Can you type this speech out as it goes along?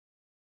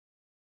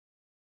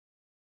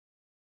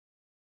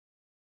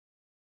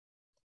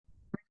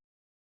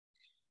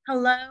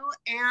Hello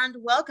and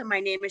welcome. My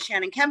name is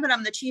Shannon Kemp and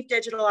I'm the Chief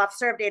Digital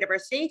Officer of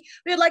DATAVERSITY.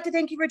 We would like to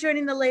thank you for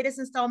joining the latest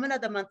installment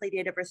of the monthly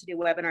DATAVERSITY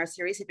webinar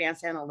series,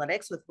 Advanced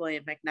Analytics with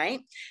William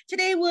McKnight.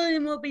 Today,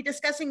 William will be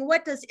discussing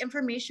what does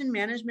information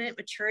management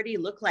maturity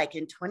look like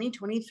in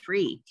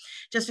 2023.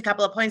 Just a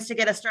couple of points to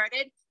get us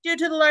started. Due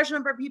to the large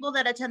number of people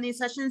that attend these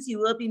sessions, you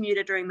will be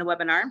muted during the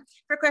webinar.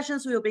 For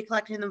questions, we will be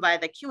collecting them via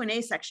the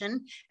Q&A section.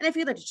 And if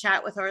you'd like to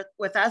chat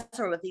with us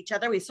or with each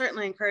other, we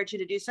certainly encourage you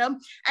to do so.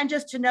 And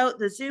just to note,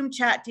 the Zoom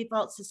chat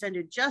defaults to send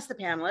to just the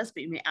panelists,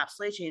 but you may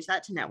absolutely change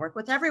that to network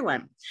with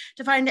everyone.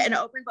 To find and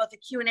open both the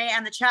Q&A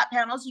and the chat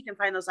panels, you can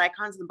find those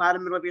icons in the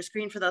bottom middle of your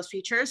screen for those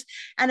features.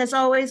 And as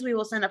always, we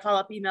will send a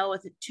follow-up email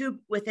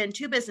within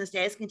 2 business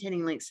days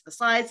containing links to the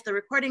slides, the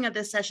recording of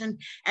this session,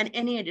 and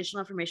any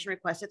additional information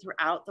requested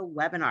throughout the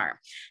webinar.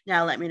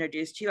 Now, let me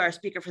introduce to you our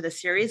speaker for the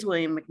series,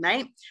 William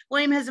McKnight.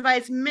 William has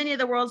advised many of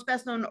the world's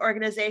best-known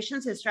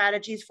organizations. His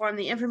strategies form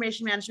the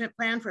information management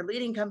plan for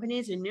leading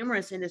companies in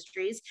numerous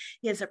industries.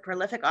 He is a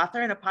prolific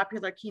author and a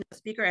popular keynote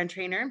speaker and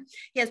trainer.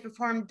 He has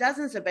performed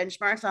dozens of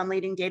benchmarks on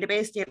leading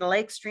database, data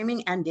lake,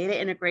 streaming, and data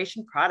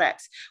integration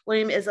products.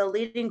 William is a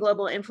leading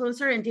global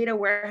influencer in data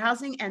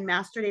warehousing and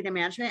master data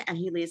management, and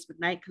he leads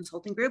McKnight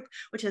Consulting Group,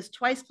 which has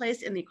twice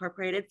placed in the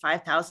Incorporated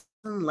 5,000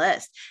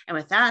 list. And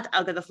with that,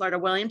 I'll give the floor to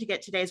William to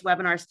get today's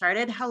webinar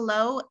started.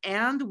 Hello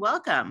and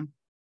welcome.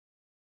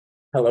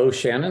 Hello,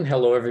 Shannon.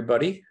 Hello,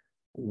 everybody.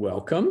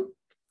 Welcome.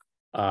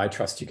 I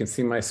trust you can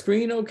see my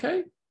screen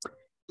okay?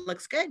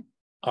 Looks good.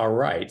 All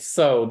right.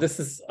 So this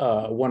is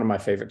one of my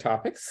favorite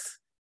topics,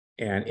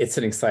 and it's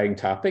an exciting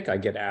topic. I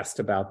get asked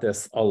about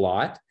this a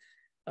lot.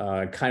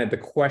 Kind of the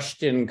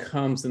question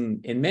comes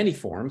in many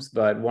forms,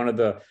 but one of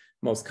the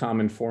most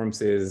common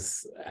forms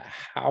is,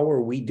 how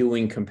are we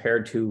doing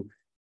compared to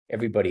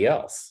everybody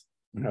else,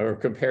 or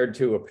compared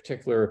to a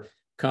particular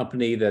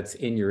company that's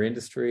in your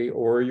industry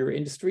or your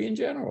industry in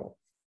general?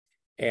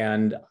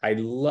 And I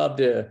love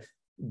to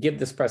give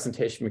this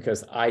presentation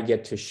because I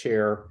get to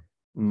share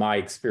my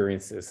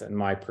experiences and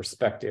my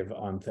perspective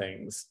on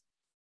things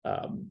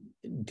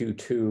due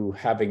to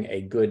having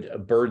a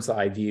good bird's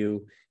eye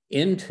view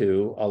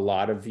into a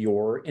lot of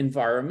your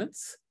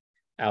environments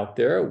out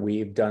there.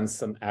 We've done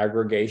some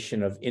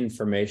aggregation of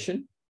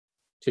information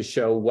to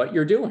show what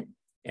you're doing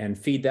and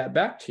feed that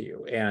back to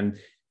you. And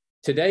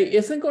today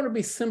isn't going to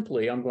be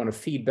simply, I'm going to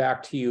feed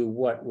back to you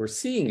what we're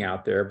seeing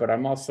out there, but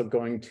I'm also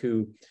going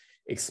to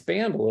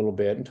expand a little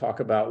bit and talk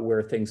about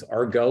where things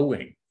are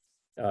going,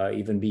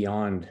 even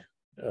beyond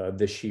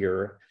this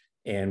year,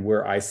 and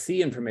where I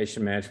see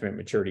information management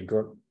maturity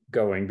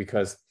going,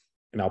 because,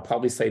 and I'll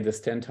probably say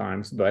this 10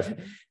 times, but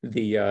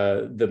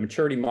the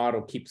maturity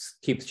model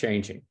keeps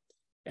changing.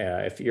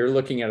 If you're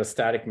looking at a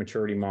static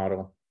maturity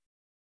model,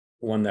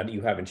 one that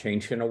you haven't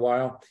changed in a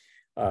while,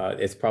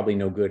 it's probably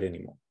no good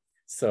anymore.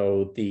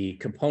 So the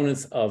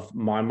components of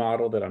my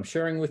model that I'm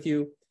sharing with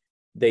you,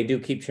 they do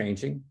keep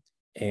changing,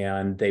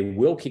 and they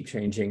will keep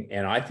changing.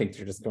 And I think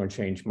they're just going to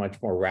change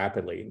much more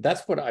rapidly.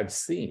 That's what I've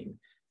seen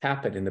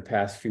happen in the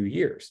past few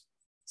years,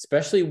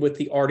 especially with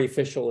the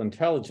artificial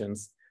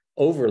intelligence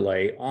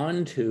overlay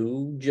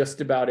onto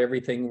just about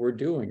everything we're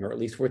doing, or at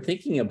least we're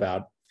thinking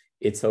about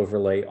its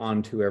overlay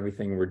onto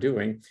everything we're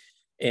doing.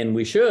 And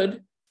we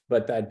should,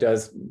 but that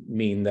does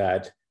mean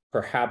that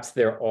perhaps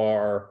there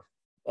are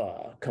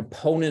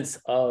components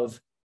of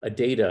a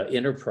data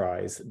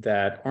enterprise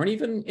that aren't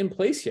even in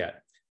place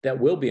yet, that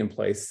will be in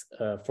place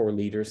for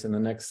leaders in the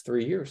next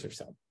 3 years or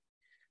so.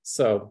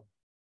 So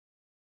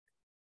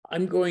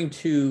I'm going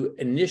to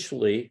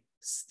initially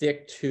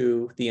stick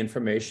to the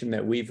information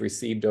that we've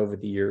received over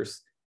the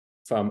years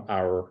from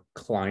our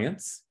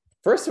clients.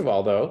 First of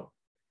all, though,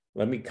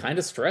 let me kind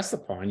of stress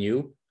upon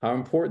you how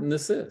important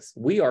this is.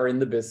 We are in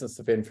the business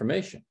of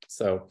information.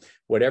 So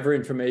whatever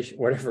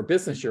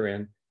business you're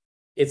in,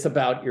 it's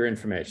about your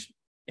information.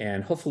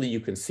 And hopefully you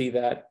can see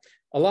that.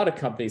 A lot of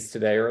companies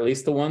today, or at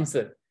least the ones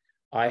that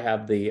I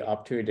have the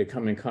opportunity to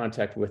come in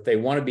contact with, they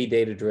want to be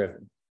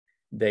data-driven.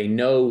 They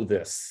know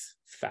this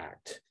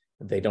fact.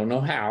 They don't know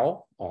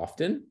how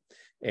often,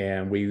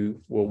 and we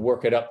will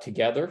work it up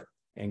together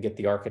and get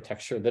the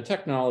architecture, the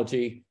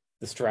technology,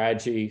 the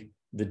strategy,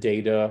 the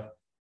data,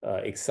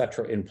 et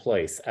cetera, in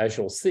place, as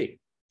you'll see.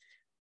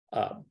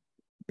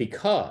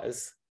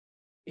 Because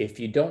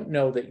if you don't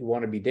know that you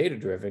want to be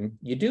data-driven,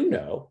 you do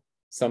know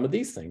some of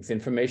these things.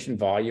 Information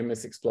volume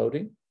is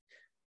exploding.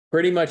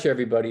 Pretty much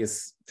everybody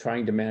is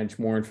trying to manage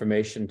more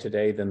information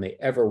today than they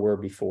ever were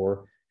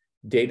before.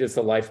 Data is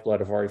the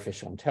lifeblood of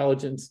artificial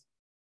intelligence.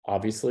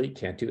 Obviously,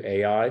 can't do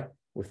AI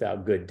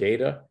without good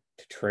data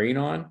to train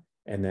on,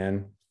 and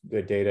then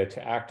good data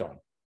to act on.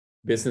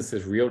 Business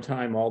is real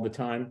time all the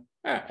time,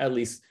 at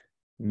least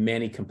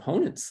many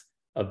components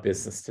of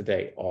business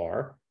today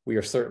are. We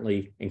are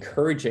certainly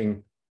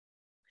encouraging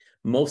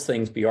most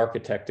things be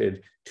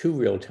architected to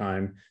real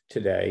time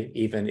today,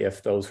 even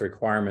if those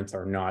requirements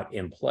are not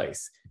in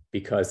place,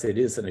 because it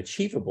is an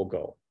achievable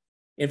goal.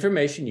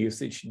 Information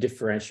usage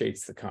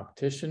differentiates the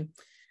competition.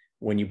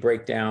 When you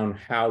break down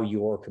how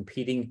you're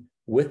competing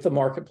with the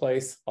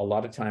marketplace, a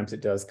lot of times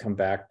it does come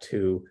back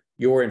to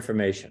your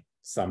information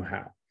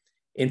somehow.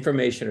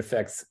 Information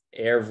affects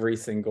every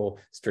single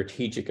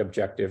strategic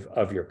objective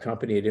of your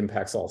company. It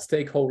impacts all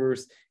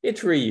stakeholders.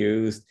 It's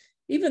reused.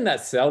 Even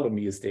that seldom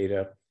used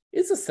data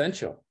is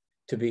essential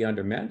to be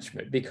under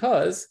management,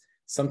 because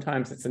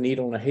sometimes it's a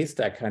needle in a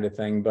haystack kind of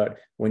thing, but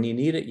when you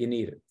need it, you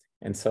need it.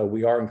 And so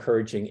we are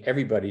encouraging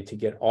everybody to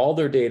get all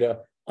their data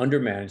under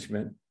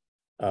management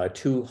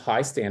to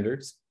high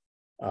standards,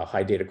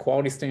 high data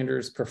quality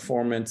standards,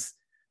 performance,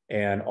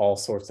 and all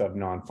sorts of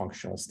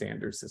non-functional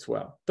standards as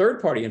well.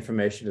 Third-party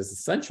information is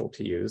essential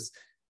to use,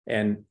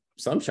 and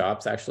some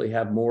shops actually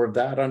have more of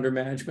that under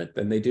management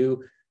than they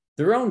do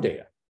their own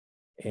data.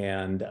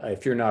 And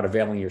if you're not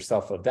availing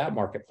yourself of that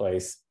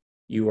marketplace,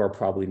 you are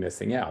probably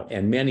missing out.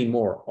 And many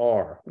more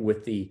are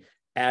with the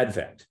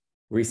advent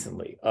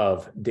recently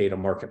of data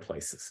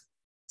marketplaces.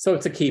 So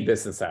it's a key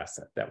business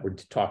asset that we're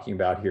talking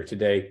about here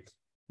today.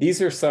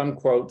 These are some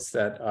quotes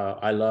that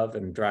I love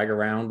and drag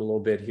around a little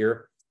bit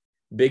here.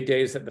 Big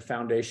data is at the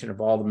foundation of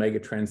all the mega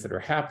trends that are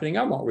happening.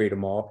 I won't read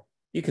them all.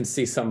 You can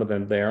see some of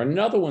them there.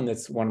 Another one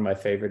that's one of my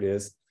favorite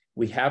is,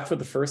 we have for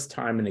the first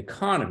time an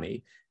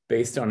economy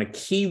based on a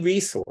key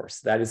resource,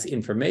 that is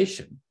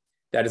information,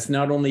 that is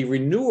not only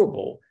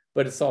renewable,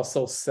 but it's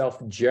also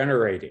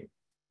self-generating.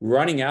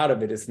 Running out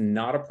of it is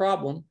not a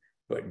problem,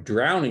 but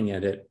drowning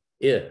in it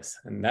is.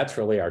 And that's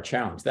really our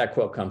challenge. That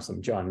quote comes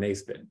from John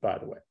Naisbitt, by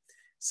the way.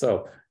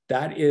 So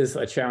that is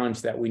a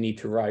challenge that we need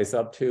to rise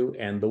up to,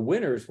 and the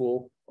winners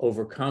will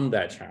overcome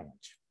that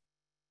challenge.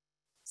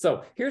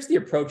 So here's the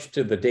approach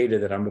to the data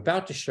that I'm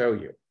about to show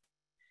you.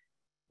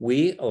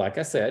 We, like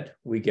I said,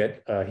 we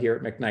get here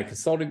at McKnight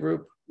Consulting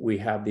Group, we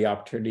have the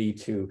opportunity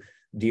to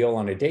deal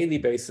on a daily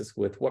basis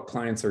with what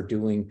clients are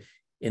doing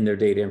in their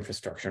data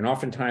infrastructure. And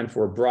oftentimes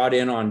we're brought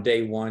in on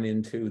day one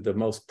into the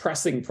most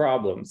pressing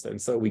problems. And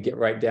so we get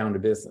right down to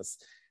business.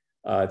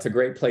 It's a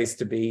great place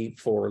to be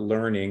for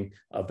learning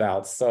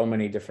about so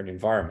many different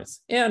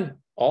environments. And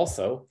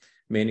also,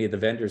 many of the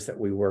vendors that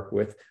we work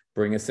with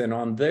bring us in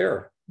on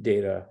their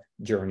data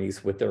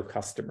journeys with their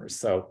customers.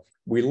 So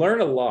we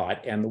learn a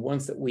lot, and the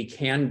ones that we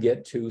can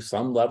get to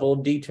some level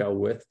of detail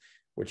with,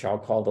 which I'll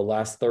call the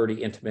last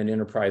 30 intimate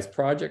enterprise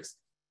projects,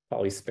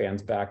 probably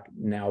spans back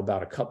now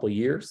about a couple of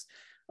years.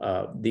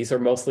 These are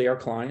mostly our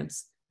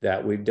clients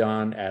that we've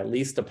done at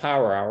least a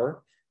power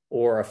hour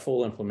or a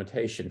full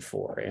implementation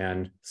for,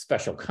 and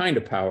special kind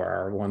of power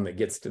hour, one that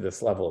gets to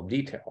this level of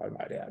detail, I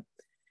might add.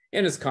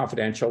 And it's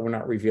confidential. We're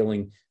not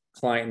revealing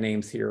client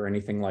names here or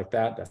anything like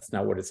that. That's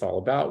not what it's all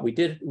about. We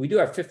do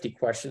have 50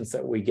 questions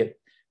that we get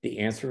the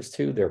answers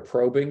to. They're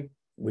probing.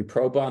 We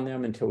probe on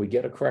them until we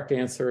get a correct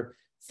answer.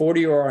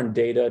 40 are on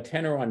data,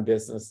 10 are on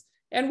business,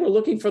 and we're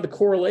looking for the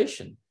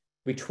correlation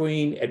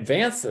between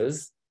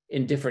advances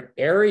in different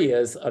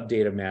areas of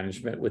data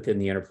management within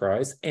the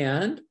enterprise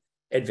and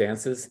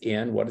advances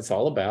in what it's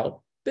all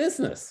about,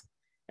 business.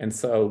 And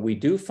so we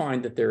do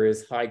find that there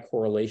is high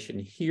correlation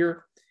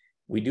here.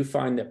 We do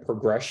find that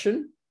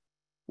progression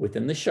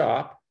within the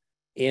shop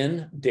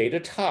in data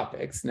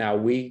topics. Now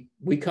we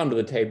come to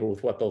the table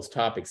with what those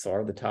topics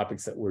are, the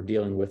topics that we're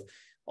dealing with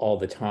all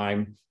the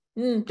time: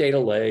 data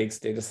lakes,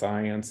 data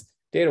science,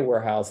 data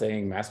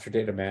warehousing, master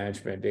data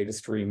management, data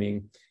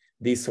streaming,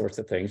 these sorts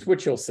of things,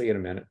 which you'll see in a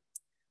minute.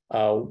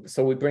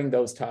 So we bring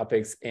those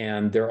topics,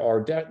 and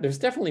there's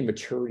definitely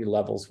maturity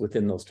levels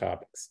within those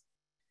topics.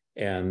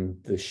 And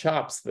the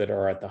shops that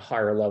are at the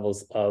higher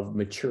levels of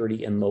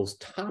maturity in those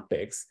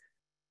topics,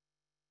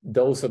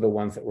 those are the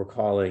ones that we're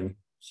calling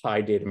high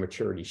data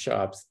maturity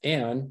shops.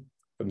 And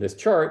from this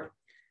chart,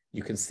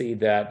 you can see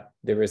that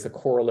there is a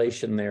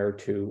correlation there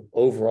to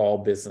overall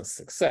business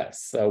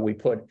success. So we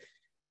put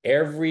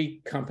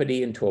every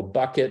company into a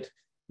bucket,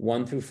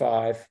 1 through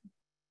 5,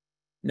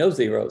 no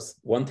zeros,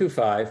 1 through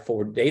 5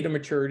 for data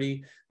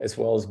maturity as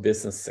well as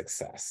business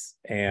success.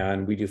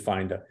 And we do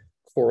find a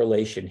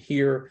correlation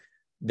here.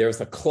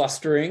 There's a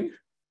clustering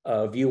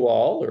of you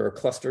all, or a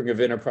clustering of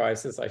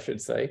enterprises, I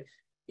should say,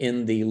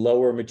 in the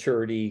lower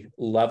maturity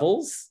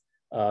levels.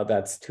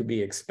 That's to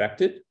be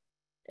expected.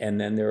 And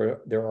then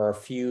there are a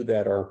few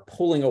that are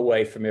pulling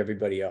away from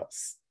everybody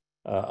else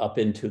up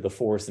into the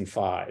 4s and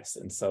 5s.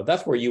 And so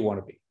that's where you want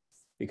to be,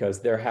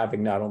 because they're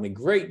having not only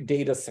great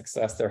data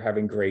success, they're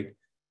having great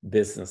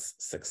business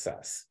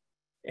success.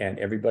 And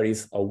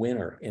everybody's a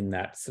winner in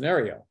that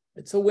scenario.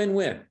 It's a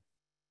win-win.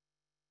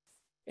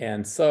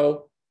 And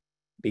so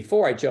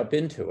before I jump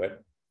into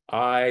it,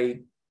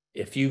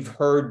 if you've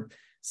heard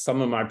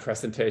some of my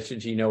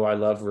presentations, you know I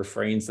love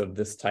refrains of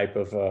this type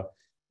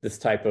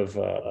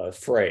of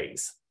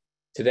phrase.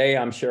 Today,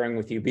 I'm sharing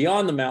with you,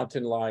 beyond the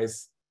mountain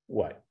lies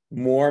what?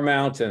 More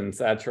mountains.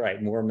 That's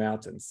right, more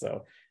mountains.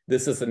 So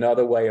this is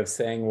another way of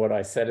saying what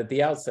I said at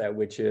the outset,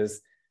 which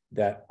is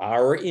that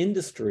our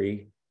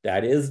industry,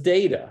 that is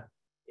data,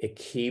 it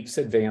keeps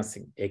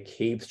advancing, it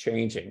keeps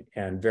changing,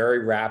 and very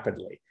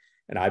rapidly.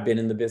 And I've been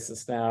in the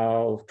business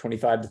now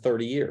 25 to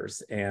 30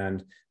 years,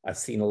 and I've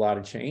seen a lot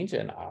of change.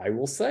 And I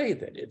will say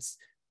that it's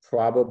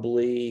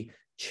probably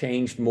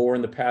changed more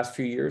in the past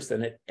few years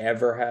than it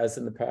ever has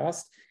in the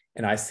past.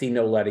 And I see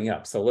no letting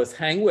up. So let's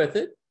hang with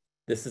it.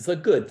 This is a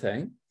good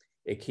thing.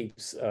 It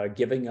keeps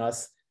giving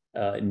us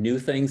new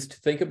things to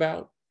think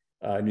about,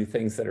 new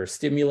things that are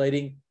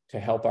stimulating to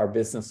help our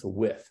business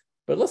with.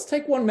 But let's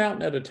take one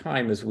mountain at a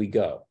time as we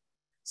go.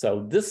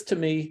 So this, to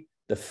me,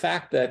 the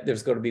fact that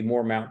there's going to be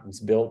more mountains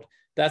built,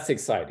 that's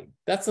exciting.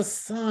 That's a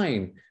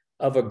sign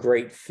of a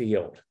great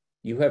field.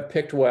 You have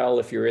picked well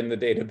if you're in the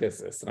data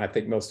business, and I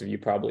think most of you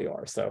probably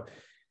are. So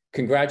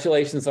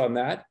congratulations on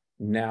that.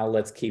 Now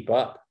let's keep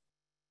up.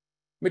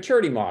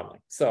 Maturity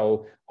modeling.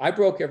 So I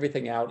broke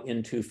everything out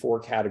into 4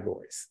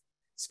 categories: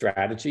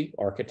 strategy,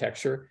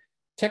 architecture,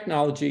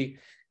 technology,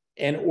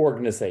 and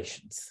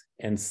organizations.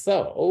 And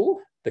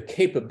so the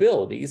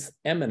capabilities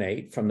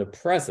emanate from the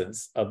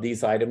presence of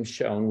these items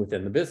shown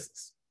within the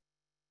business.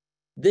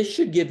 This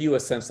should give you a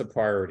sense of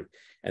priority.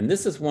 And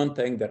this is one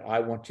thing that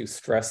I want to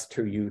stress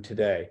to you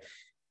today,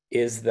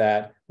 is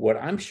that what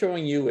I'm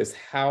showing you is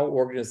how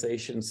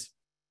organizations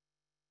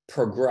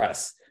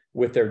progress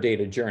with their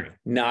data journey.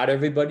 Not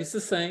everybody's the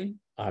same.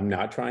 I'm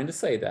not trying to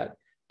say that,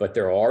 but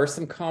there are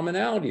some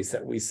commonalities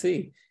that we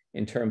see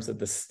in terms of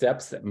the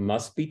steps that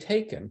must be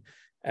taken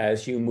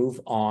as you move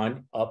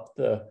on up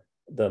the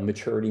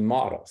maturity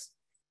models.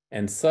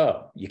 And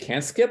so you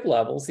can't skip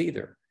levels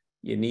either.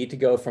 You need to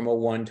go from a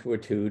 1 to a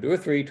 2 to a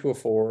 3 to a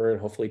 4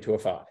 and hopefully to a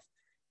 5.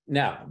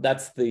 Now,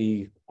 that's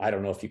I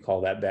don't know if you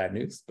call that bad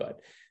news, but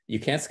you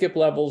can't skip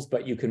levels,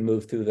 but you can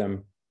move through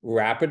them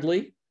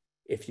rapidly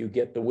if you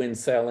get the wind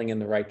sailing in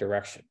the right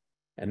direction.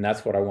 And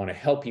that's what I want to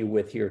help you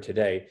with here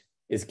today,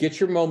 is get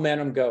your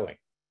momentum going.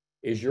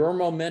 Is your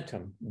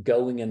momentum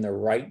going in the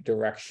right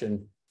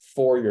direction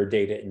for your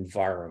data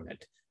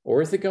environment?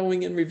 Or is it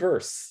going in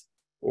reverse?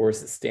 Or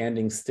is it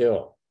standing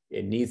still?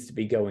 It needs to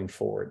be going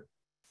forward.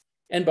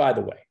 And by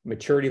the way,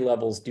 maturity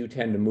levels do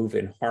tend to move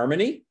in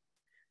harmony.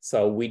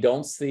 So we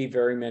don't see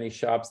very many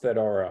shops that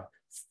are a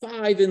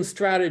 5 in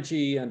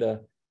strategy and a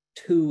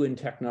 2 in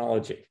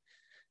technology.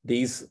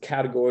 These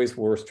categories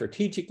were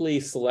strategically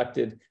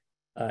selected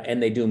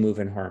and they do move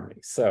in harmony.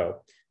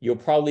 So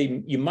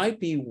you might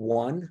be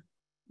 1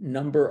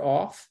 number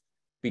off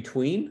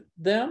between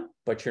them,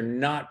 but you're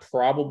not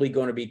probably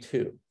going to be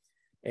 2.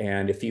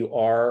 And if you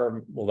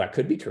are, well, that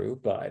could be true,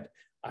 but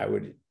I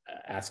would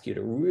ask you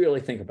to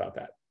really think about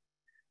that.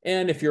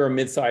 And if you're a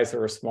mid-size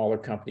or a smaller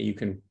company, you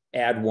can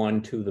add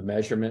 1 to the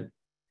measurement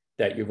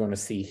that you're going to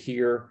see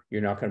here.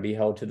 You're not going to be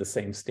held to the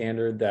same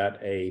standard that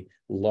a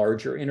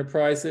larger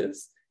enterprise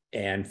is.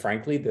 And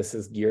frankly, this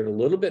is geared a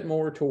little bit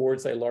more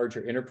towards a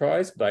larger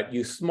enterprise, but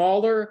you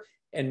smaller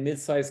and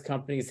mid-sized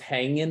companies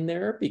hang in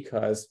there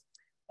because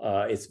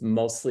it's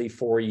mostly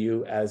for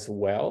you as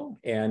well.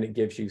 And it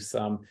gives you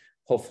some,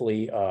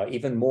 hopefully,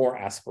 even more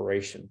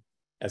aspiration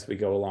as we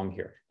go along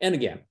here. And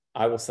again,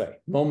 I will say,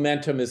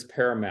 momentum is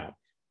paramount.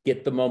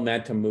 Get the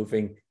momentum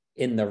moving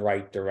in the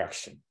right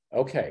direction.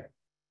 Okay,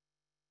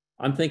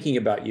 I'm thinking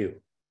about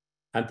you.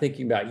 I'm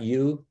thinking about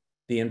you,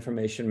 the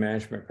information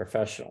management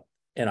professional,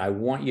 and I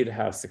want you to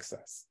have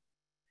success.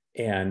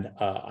 And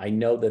I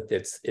know that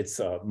it's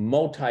a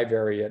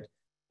multivariate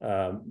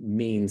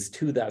means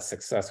to that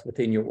success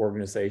within your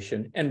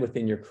organization and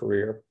within your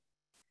career.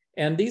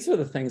 And these are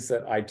the things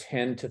that I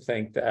tend to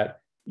think that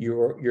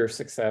your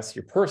success,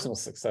 your personal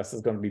success,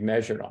 is going to be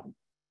measured on.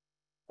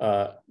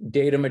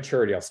 Data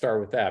maturity, I'll start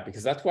with that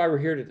because that's why we're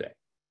here today.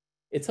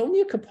 It's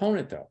only a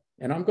component though,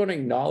 and I'm going to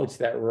acknowledge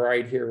that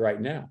right here, right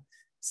now.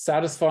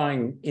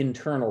 Satisfying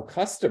internal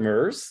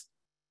customers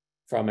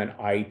from an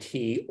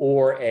IT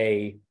or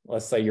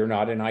let's say you're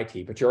not in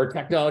IT, but you're a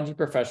technology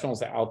professional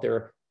out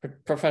there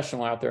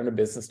in a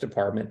business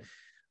department.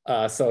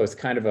 So it's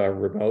kind of a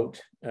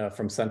remote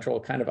from central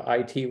kind of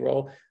IT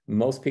role.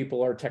 Most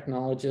people are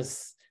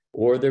technologists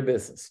or they're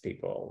business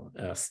people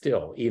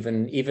still,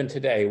 even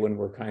today when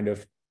we're kind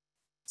of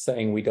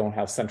saying we don't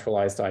have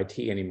centralized IT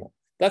anymore.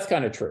 That's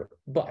kind of true,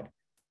 but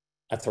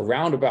that's a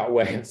roundabout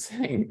way of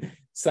saying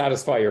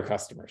satisfy your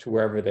customers,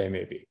 wherever they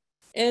may be.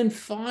 And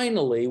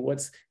finally,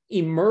 what's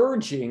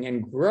emerging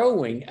and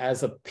growing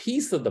as a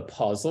piece of the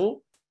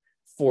puzzle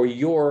for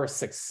your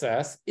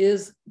success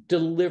is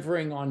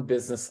delivering on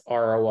business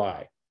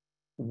ROI.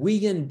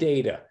 We in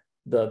data,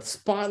 the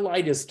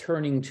spotlight is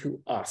turning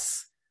to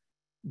us.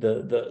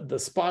 The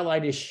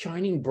spotlight is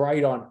shining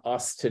bright on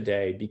us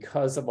today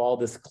because of all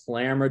this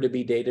clamor to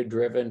be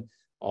data-driven,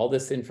 all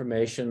this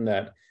information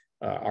that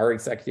our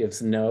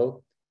executives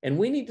know. And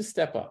we need to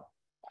step up,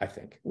 I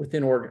think,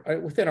 within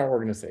our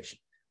organization.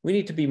 We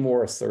need to be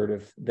more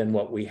assertive than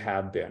what we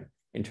have been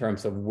in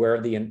terms of where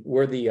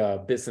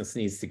the business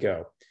needs to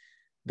go.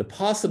 The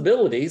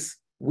possibilities,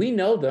 we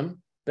know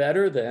them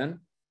better than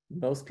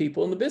most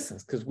people in the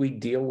business because we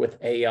deal with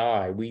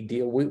AI.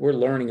 We're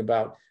learning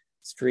about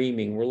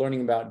streaming. We're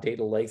learning about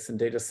data lakes and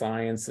data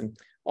science and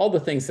all the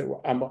things that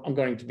I'm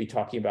going to be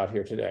talking about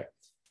here today.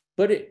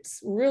 But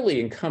it's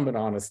really incumbent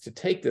on us to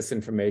take this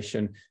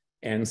information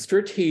and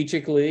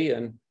strategically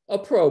and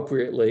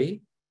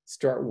appropriately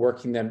start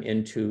working them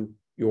into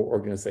your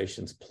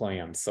organization's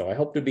plans. So I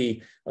hope to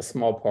be a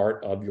small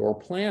part of your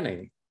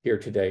planning here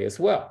today as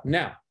well.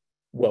 Now,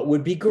 what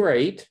would be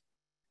great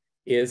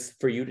is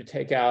for you to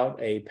take out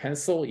a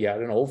pencil,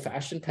 an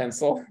old-fashioned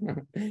pencil,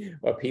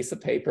 a piece of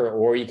paper,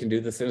 or you can do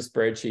this in a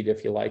spreadsheet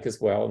if you like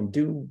as well, and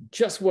do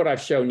just what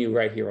I've shown you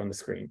right here on the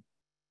screen.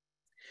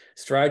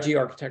 Strategy,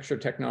 architecture,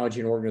 technology,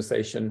 and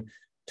organization,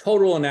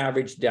 total and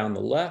average down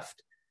the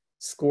left,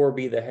 score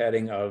be the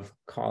heading of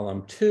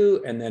column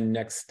 2, and then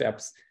next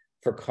steps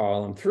for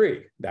column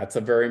 3. That's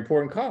a very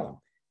important column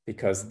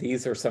because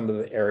these are some of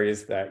the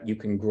areas that you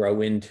can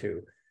grow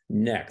into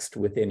next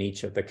within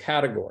each of the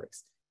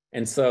categories.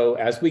 And so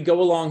as we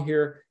go along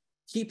here,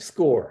 keep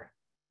score,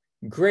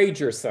 grade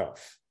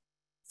yourself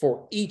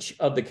for each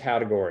of the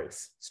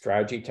categories: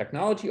 strategy,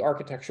 technology,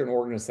 architecture, and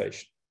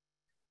organization.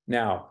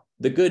 Now,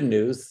 the good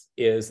news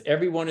is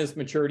everyone is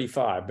maturity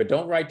 5, but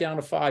don't write down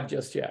a 5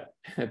 just yet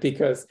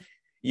because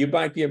you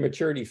might be a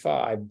maturity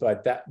 5,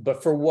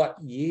 but for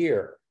what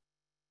year?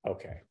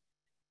 Okay,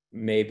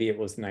 maybe it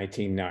was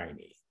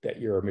 1990 that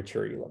you're a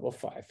maturity level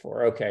 5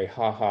 for. Okay,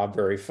 haha,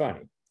 very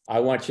funny. I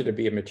want you to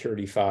be a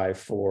maturity 5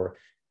 for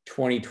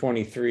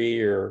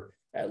 2023 or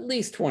at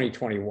least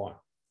 2021,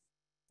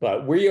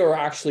 but we are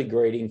actually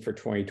grading for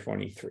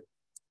 2023.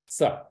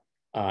 So,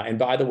 and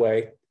by the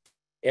way,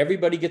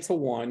 everybody gets a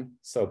 1.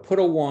 So put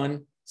a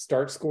 1,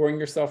 start scoring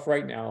yourself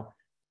right now.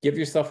 Give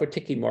yourself a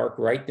ticky mark,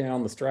 write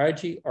down the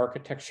strategy,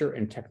 architecture,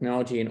 and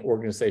technology and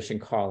organization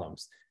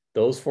columns.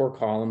 Those 4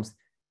 columns,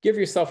 give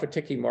yourself a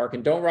ticky mark,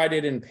 and don't write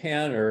it in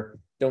pen or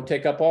don't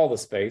take up all the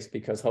space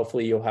because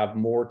hopefully you'll have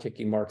more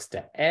ticky marks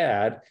to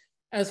add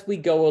as we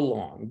go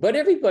along. But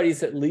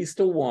everybody's at least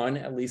a 1,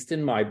 at least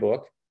in my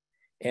book,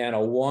 and a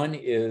 1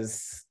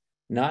 is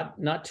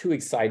not too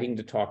exciting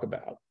to talk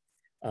about.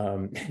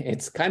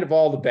 It's kind of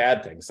all the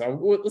bad things.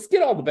 So let's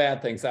get all the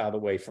bad things out of the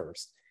way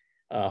first.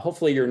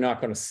 Hopefully you're not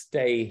going to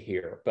stay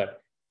here,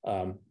 but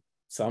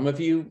some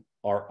of you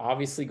are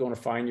obviously going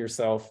to find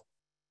yourself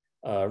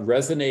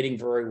resonating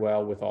very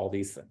well with all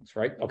these things,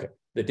 right? Okay,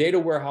 the data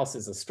warehouse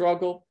is a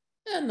struggle,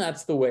 and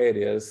that's the way it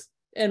is,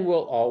 and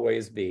will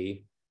always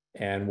be,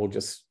 and we'll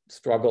just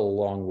struggle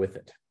along with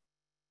it.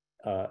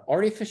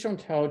 Artificial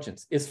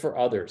intelligence is for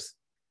others.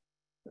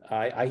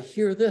 I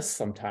hear this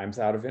sometimes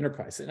out of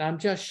enterprise, and I'm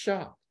just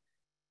shocked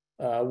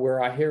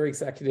where I hear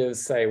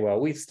executives say, well,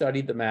 we've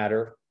studied the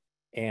matter,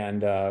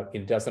 and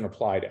it doesn't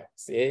apply to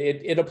us.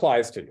 It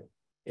applies to you.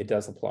 It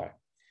does apply.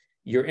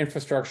 Your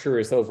infrastructure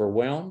is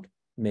overwhelmed.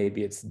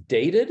 Maybe it's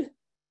dated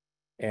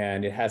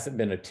and it hasn't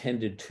been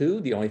attended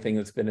to. The only thing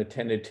that's been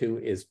attended to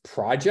is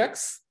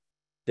projects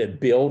that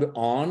build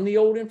on the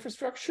old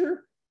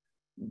infrastructure,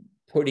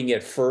 putting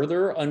it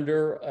further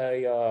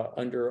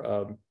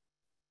under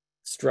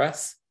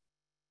stress.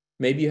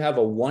 Maybe you have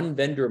a one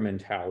vendor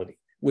mentality,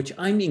 which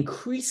I'm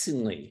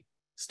increasingly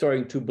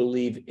starting to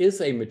believe is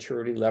a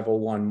maturity level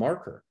 1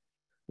 marker,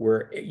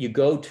 where you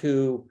go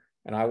to,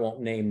 and I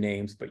won't name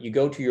names, but you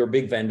go to your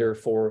big vendor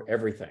for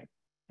everything.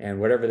 And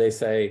whatever they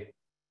say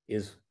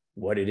is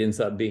what it ends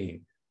up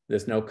being.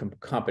 There's no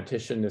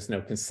competition, there's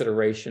no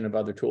consideration of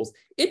other tools.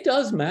 It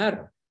does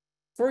matter.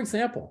 For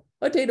example,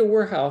 a data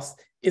warehouse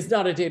is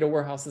not a data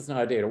warehouse, it's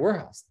not a data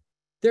warehouse.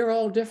 They're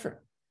all different.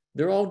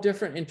 They're all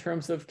different in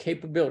terms of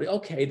capability.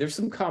 Okay, there's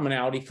some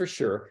commonality for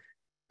sure,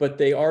 but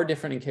they are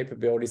different in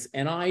capabilities.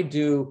 And I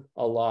do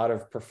a lot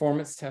of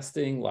performance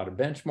testing, a lot of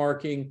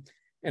benchmarking,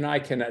 and I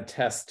can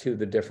attest to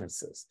the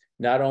differences,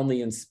 not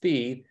only in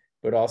speed,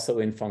 but also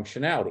in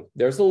functionality.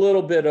 There's a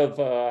little bit of,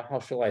 how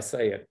shall I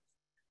say it?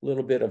 A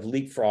little bit of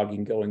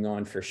leapfrogging going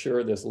on for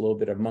sure. There's a little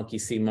bit of monkey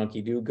see,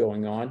 monkey do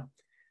going on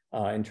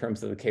in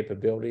terms of the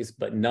capabilities,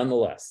 but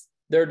nonetheless,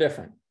 they're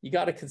different. You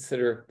got to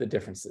consider the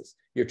differences.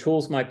 Your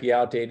tools might be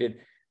outdated.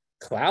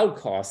 Cloud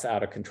costs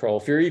out of control.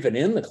 If you're even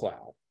in the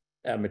cloud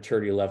at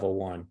maturity level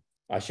 1,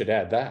 I should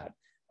add that.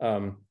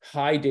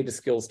 High data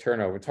skills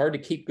turnover. It's hard to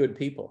keep good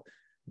people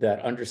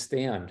that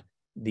understand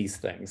these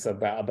things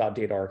about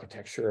data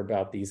architecture,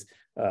 about these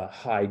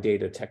high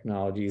data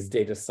technologies,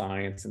 data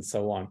science, and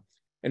so on.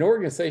 An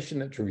organization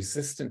that's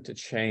resistant to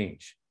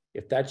change.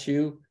 If that's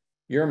you,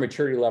 you're a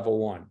maturity level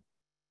 1.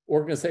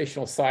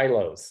 Organizational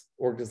silos.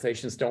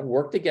 Organizations don't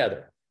work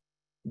together.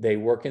 They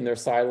work in their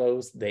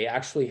silos. They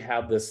actually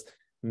have this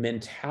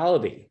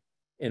mentality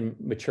in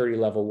maturity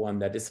level 1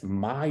 that it's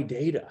my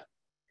data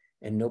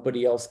and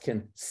nobody else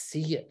can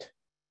see it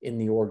in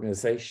the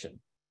organization,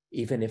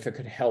 even if it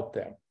could help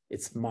them.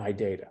 It's my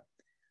data.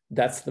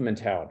 That's the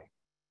mentality.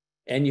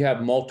 And you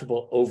have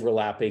multiple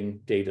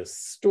overlapping data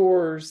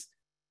stores.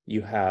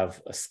 You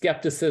have a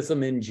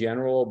skepticism in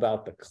general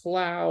about the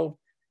cloud.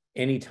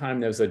 Anytime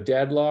there's a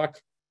deadlock,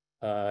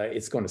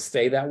 it's going to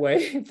stay that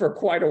way for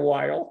quite a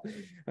while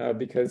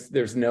because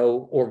there's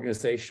no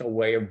organizational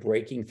way of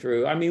breaking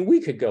through. I mean,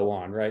 we could go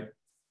on, right?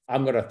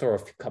 I'm going to throw a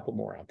couple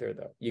more out there,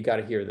 though. You got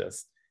to hear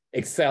this.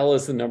 Excel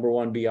is the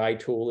 #1 BI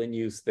tool in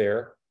use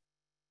there.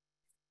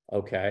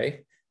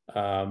 Okay.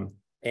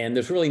 And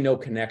there's really no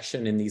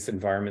connection in these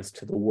environments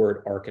to the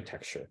word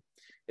architecture.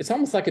 It's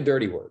almost like a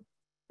dirty word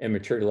in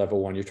maturity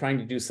level 1. You're trying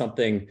to do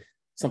something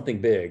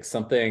big,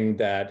 something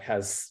that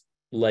has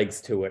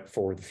legs to it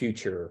for the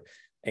future.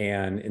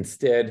 And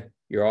instead,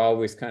 you're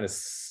always kind of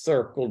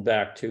circled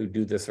back to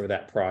do this or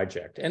that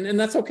project. And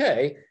that's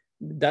okay.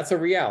 That's a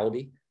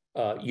reality.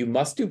 You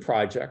must do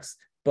projects,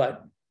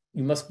 but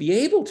you must be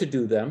able to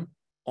do them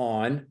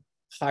on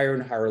higher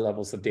and higher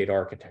levels of data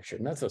architecture.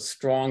 And that's a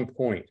strong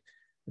point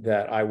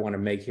that I want to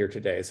make here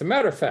today. As a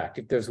matter of fact,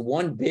 if there's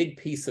one big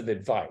piece of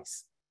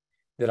advice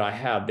that I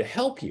have to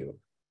help you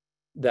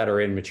that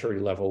are in maturity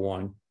level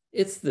 1,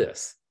 it's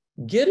this.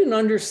 Get an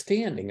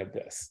understanding of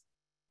this,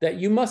 that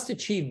you must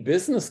achieve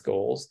business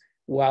goals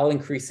while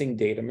increasing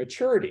data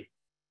maturity.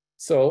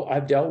 So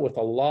I've dealt with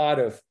a lot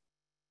of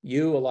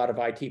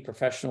IT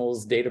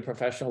professionals, data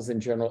professionals in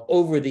general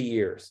over the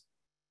years.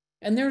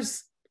 And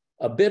there's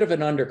a bit of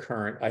an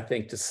undercurrent, I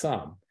think, to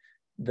some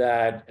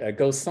that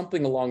goes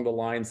something along the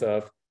lines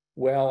of,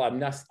 well, I'm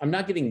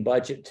not getting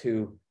budget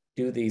to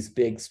do these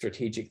big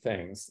strategic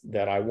things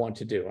that I want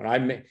to do. And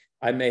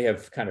I may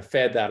have kind of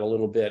fed that a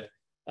little bit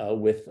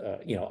with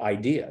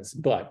ideas,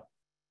 but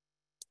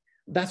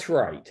that's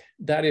right.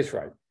 That is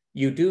right.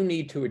 You do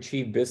need to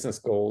achieve business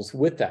goals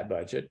with that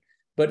budget,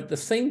 but at the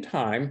same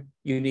time,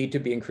 you need to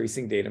be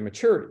increasing data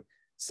maturity.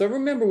 So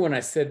remember when I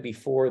said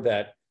before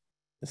that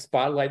the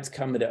spotlight's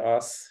coming to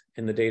us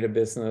in the data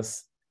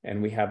business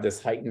and we have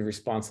this heightened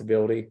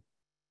responsibility?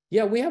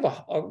 Yeah,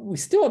 we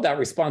still have that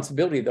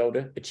responsibility though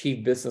to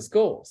achieve business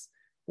goals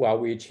while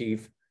we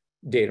achieve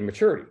data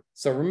maturity.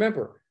 So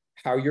remember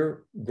how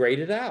you're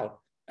graded out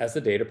as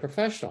a data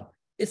professional.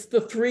 It's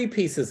the 3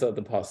 pieces of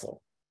the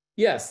puzzle.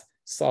 Yes,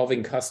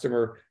 doing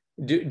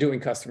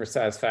customer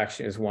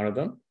satisfaction is one of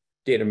them.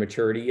 Data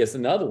maturity is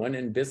another one,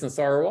 and business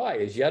ROI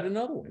is yet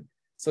another one.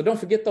 So don't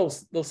forget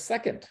the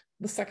second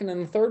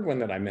and the third one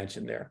that I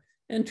mentioned there.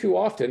 And too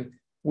often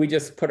we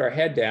just put our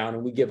head down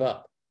and we give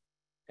up.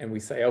 And we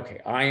say, okay,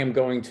 I am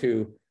going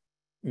to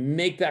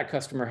make that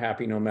customer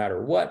happy no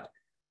matter what.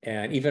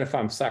 And even if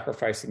I'm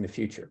sacrificing the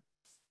future,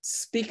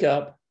 speak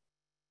up,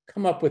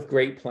 come up with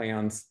great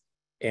plans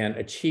and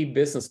achieve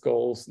business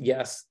goals.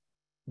 Yes,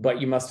 but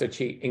you must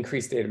achieve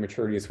increased data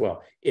maturity as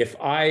well. If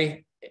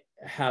I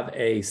have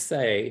a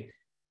say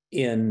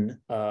in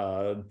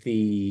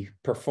the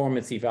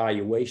performance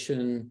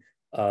evaluation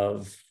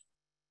of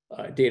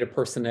data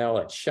personnel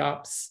at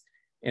shops,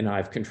 and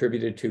I've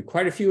contributed to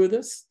quite a few of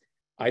this,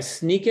 I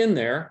sneak in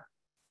there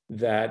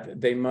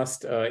that they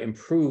must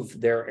improve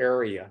their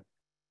area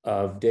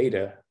of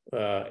data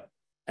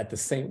at the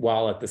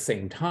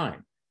same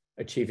time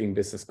achieving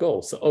business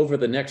goals. So over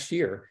the next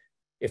year,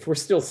 if we're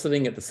still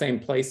sitting at the same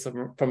place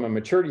from a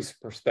maturity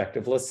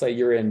perspective, let's say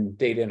you're in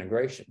data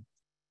integration,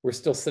 we're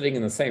still sitting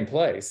in the same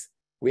place.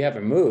 We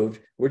haven't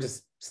moved. We're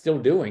just still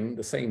doing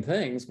the same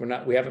things.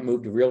 We haven't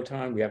moved to real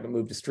time. We haven't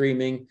moved to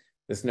streaming.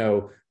 There's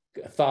no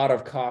thought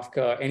of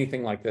Kafka,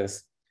 anything like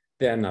this.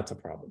 Then that's a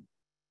problem.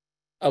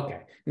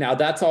 Okay, now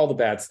that's all the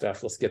bad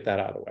stuff. Let's get that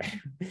out of the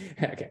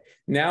way. Okay,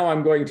 now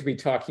I'm going to be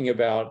talking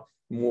about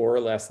more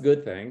or less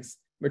good things.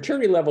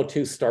 Maturity level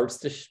 2 starts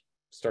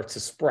to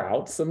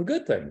sprout some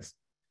good things.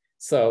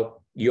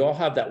 So you all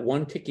have that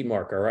one ticky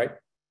mark, all right?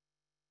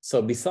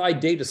 So beside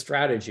data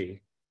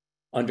strategy,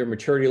 under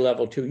maturity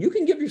level 2, you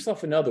can give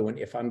yourself another one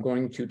if I'm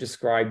going to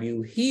describe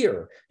you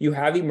here. You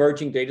have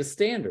emerging data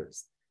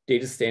standards.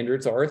 Data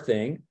standards are a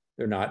thing.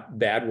 They're not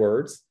bad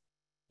words.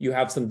 You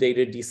have some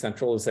data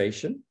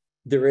decentralization.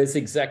 There is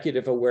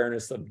executive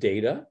awareness of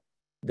data.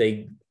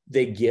 They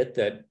get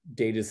that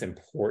data is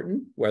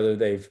important, whether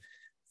they've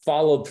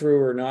followed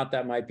through or not.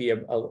 That might be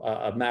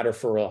a matter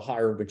for a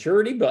higher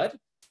maturity, but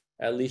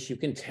at least you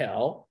can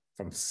tell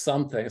from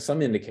some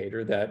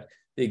indicator that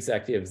the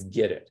executives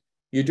get it.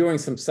 You're doing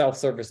some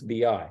self-service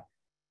BI.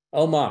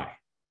 Oh my,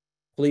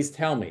 please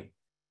tell me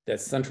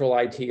that central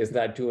IT is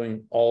not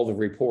doing all the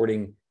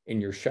reporting in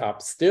your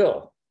shop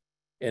still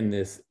in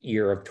this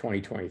year of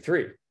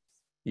 2023.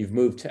 You've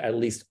moved to at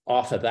least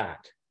off of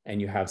that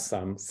and you have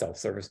some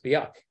self-service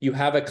BI. You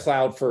have a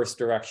cloud-first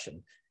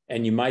direction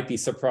and you might be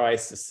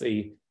surprised to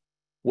see,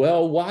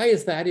 well, why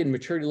is that in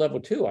maturity level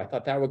 2? I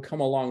thought that would come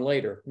along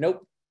later.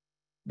 Nope.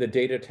 The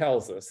data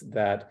tells us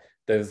that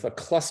there's a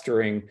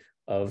clustering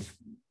of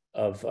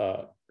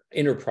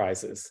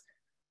enterprises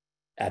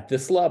at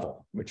this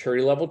level,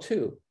 maturity level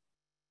 2,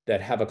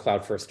 that have a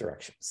cloud-first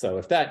direction. So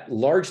if that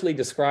largely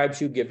describes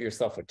you, give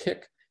yourself a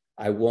tick.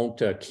 I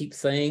won't keep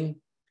saying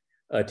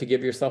to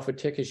give yourself a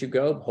tick as you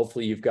go.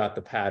 Hopefully you've got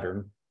the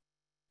pattern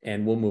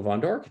and we'll move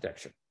on to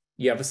architecture.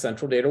 You have a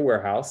central data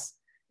warehouse.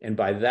 And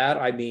by that,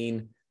 I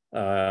mean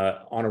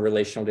on a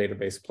relational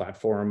database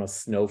platform, a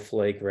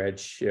Snowflake,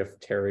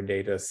 Redshift,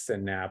 Teradata,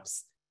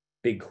 Synapse,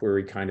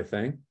 BigQuery kind of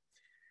thing.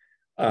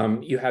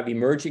 You have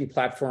emerging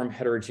platform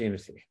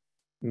heterogeneity,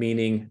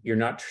 meaning you're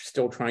not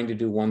still trying to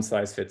do one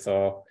size fits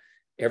all.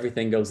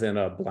 Everything goes in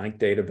a blank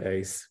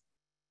database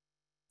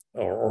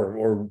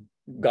or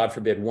God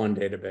forbid, one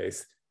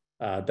database.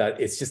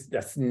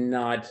 That's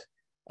not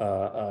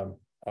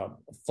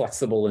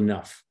flexible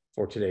enough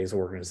for today's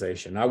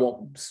organization. I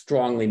won't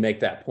strongly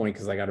make that point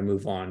because I got to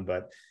move on,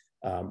 but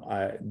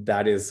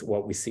that is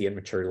what we see at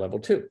maturity level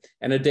 2.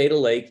 And a data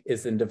lake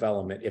is in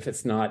development. If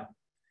it's not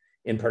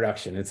in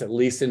production, it's at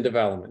least in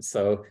development.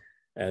 So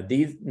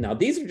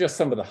These are just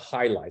some of the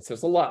highlights.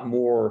 There's a lot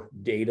more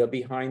data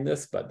behind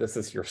this, but this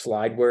is your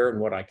slideware and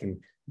what I can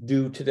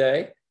do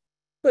today.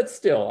 But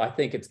still, I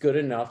think it's good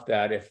enough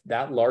that if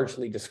that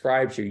largely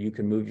describes you, you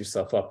can move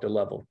yourself up to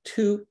level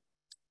 2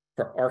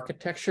 for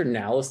architecture.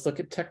 Now let's look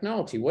at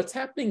technology. What's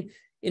happening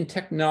in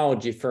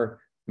technology for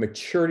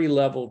maturity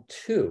level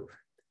 2?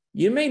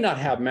 You may not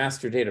have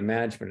master data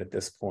management at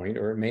this point,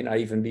 or it may not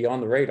even be on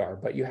the radar,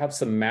 but you have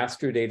some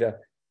master data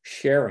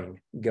sharing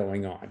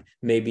going on.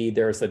 Maybe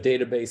there's a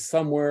database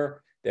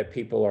somewhere that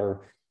people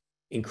are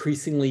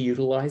increasingly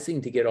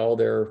utilizing to get all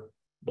their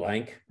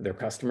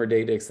customer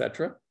data,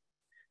 etc.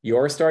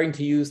 You're starting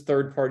to use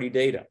third-party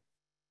data.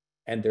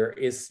 And there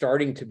is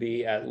starting to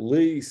be at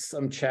least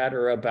some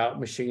chatter about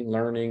machine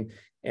learning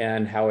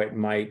and how it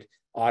might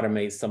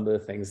automate some of the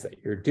things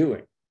that you're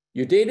doing.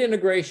 Your data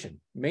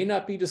integration may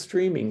not be to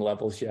streaming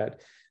levels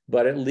yet,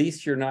 but at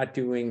least you're not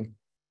doing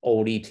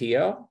old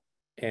ETL,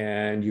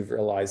 and you've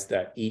realized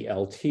that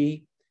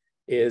ELT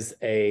is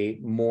a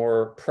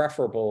more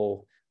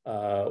preferable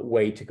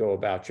way to go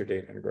about your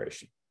data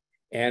integration.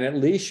 And at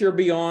least you're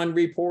beyond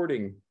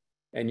reporting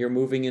and you're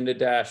moving into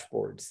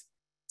dashboards.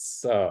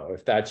 So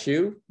if that's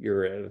you,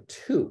 you're at a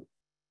 2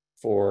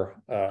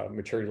 for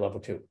maturity level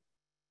 2.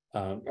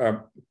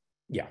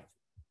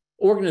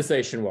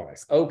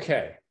 Organization-wise,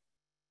 okay.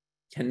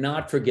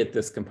 Cannot forget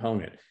this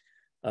component.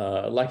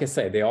 Like I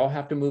say, they all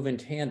have to move in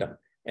tandem,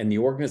 and the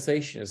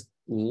organization is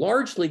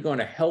largely going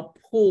to help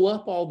pull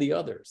up all the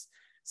others.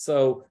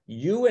 So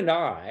you and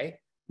I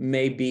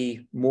may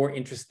be more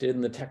interested in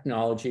the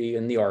technology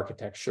and the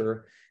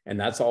architecture, and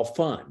that's all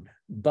fun.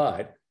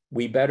 But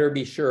we better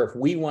be sure, if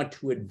we want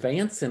to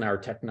advance in our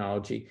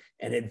technology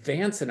and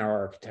advance in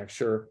our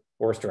architecture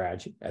or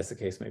strategy, as the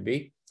case may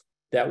be,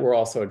 that we're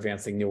also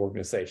advancing the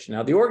organization.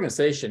 Now, the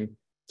organization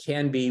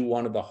can be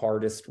one of the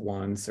hardest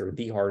ones, or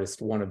the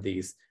hardest one of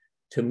these,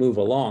 to move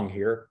along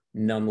here.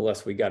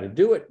 Nonetheless, we got to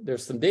do it.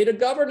 There's some data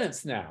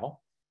governance now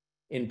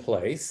in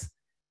place.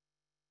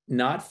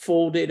 Not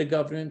full data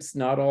governance,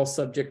 not all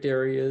subject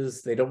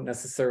areas. They don't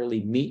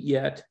necessarily meet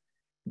yet,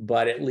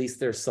 but at least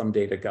there's some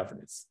data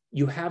governance.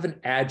 You have an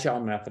agile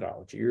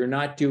methodology. You're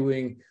not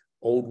doing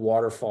old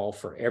waterfall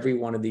for every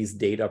one of these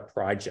data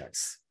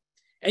projects.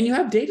 And you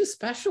have data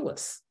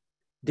specialists.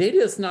 Data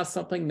is not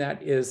something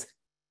that is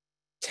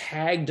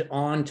tagged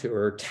onto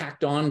or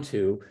tacked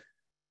onto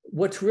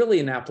what's really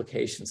an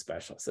application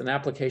specialist, an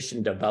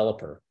application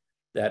developer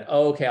that,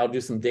 oh, okay, I'll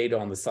do some data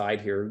on the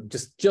side here,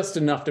 just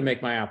enough to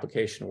make my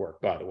application work,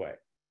 by the way.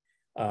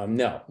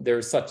 No,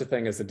 there's such a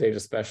thing as a data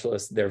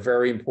specialist. They're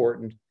very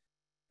important,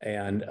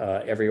 and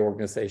every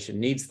organization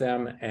needs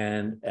them.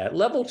 And at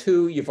level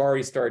 2, you've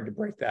already started to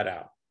break that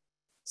out.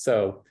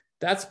 So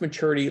that's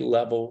maturity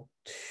level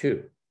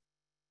 2.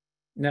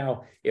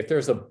 Now, if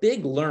there's a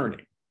big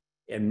learning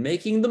in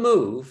making the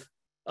move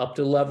up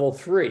to level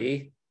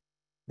 3,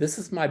 this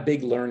is my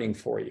big learning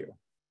for you.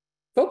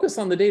 Focus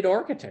on the data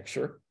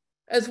architecture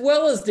as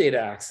well as data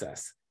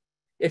access.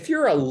 If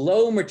you're a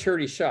low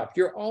maturity shop,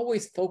 you're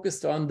always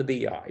focused on the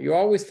BI. You're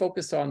always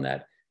focused on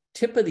that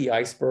tip of the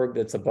iceberg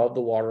that's above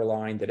the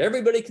waterline that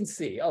everybody can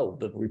see. Oh,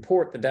 the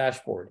report, the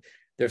dashboard.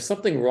 There's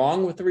something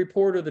wrong with the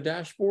report or the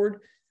dashboard,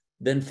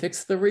 then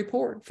fix the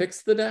report,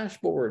 fix the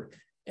dashboard,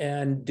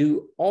 and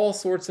do all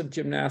sorts of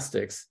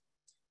gymnastics.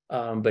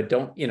 But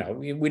don't,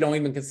 we don't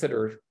even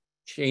consider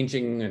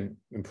changing and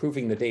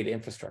improving the data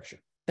infrastructure.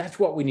 That's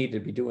what we need to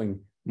be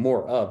doing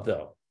more of,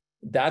 though.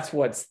 That's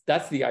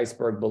the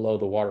iceberg below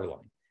the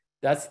waterline.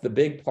 That's the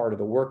big part of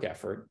the work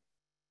effort.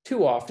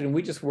 Too often,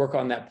 we just work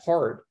on that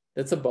part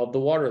that's above the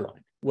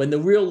waterline, when the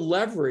real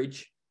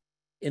leverage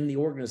in the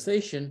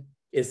organization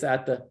is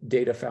at the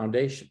data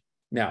foundation.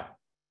 Now,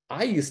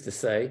 I used to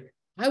say,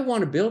 I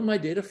want to build my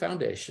data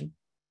foundation.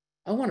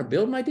 I want to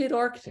build my data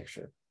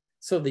architecture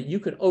so that you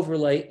can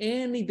overlay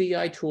any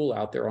BI tool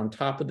out there on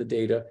top of the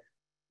data.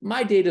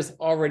 My data is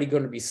already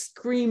going to be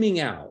screaming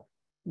out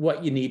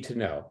what you need to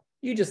know.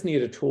 You just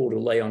need a tool to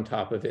lay on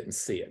top of it and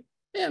see it.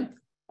 And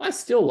I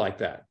still like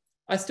that.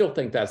 I still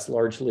think that's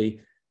largely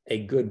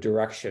a good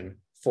direction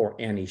for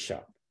any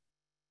shop.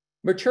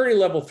 Maturity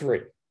level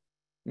 3.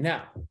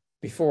 Now,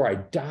 before I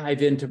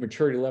dive into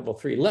maturity level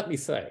 3, let me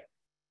say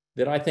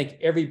that I think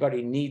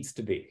everybody needs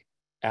to be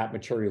at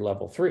maturity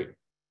level 3.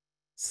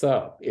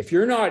 So if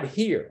you're not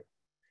here,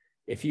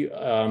 if you,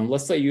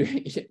 let's say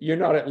you're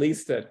not at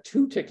least at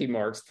 2 ticking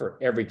marks for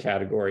every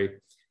category,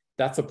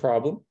 that's a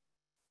problem.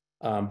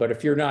 But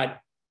if you're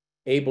not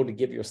able to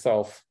give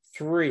yourself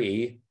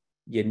 3,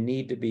 you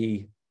need to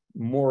be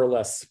more or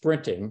less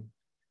sprinting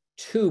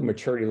to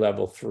maturity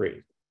level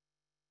 3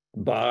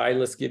 by,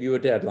 let's give you a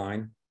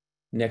deadline,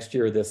 next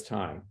year this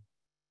time.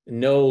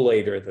 No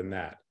later than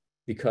that.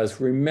 Because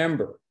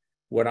remember,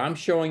 what I'm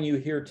showing you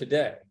here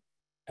today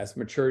as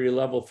maturity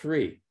level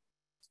 3 is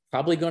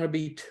probably going to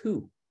be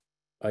 2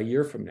 a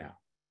year from now.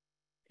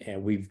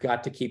 And we've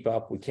got to keep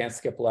up. We can't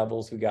skip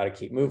levels. We got to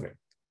keep moving.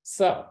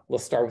 So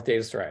let's start with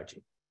data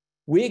strategy.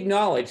 We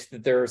acknowledge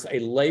that there's a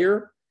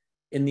layer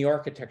in the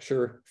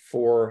architecture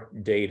for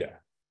data.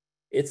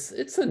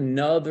 It's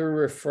another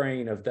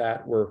refrain of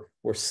that.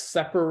 We're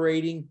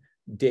separating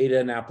data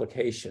and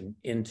application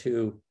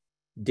into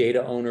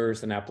data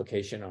owners and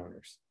application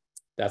owners.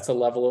 That's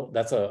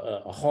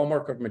a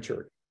hallmark of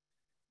maturity.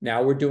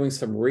 Now we're doing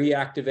some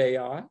reactive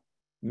AI.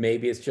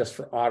 Maybe it's just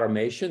for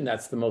automation.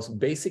 That's the most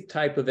basic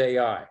type of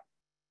AI.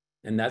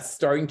 And that's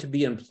starting to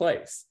be in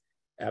place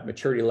at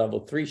maturity level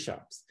 3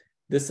 shops.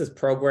 This is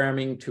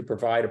programming to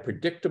provide a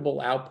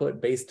predictable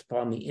output based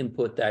upon the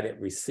input that it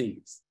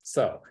receives.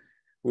 So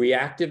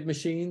reactive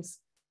machines,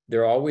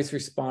 they're always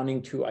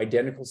responding to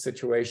identical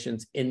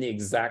situations in the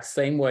exact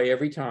same way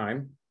every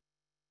time.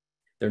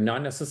 They're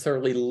not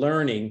necessarily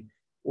learning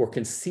or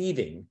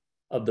conceiving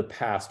of the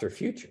past or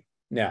future.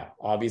 Now,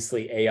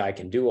 obviously, AI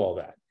can do all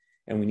that,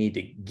 and we need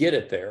to get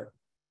it there,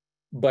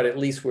 but at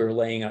least we're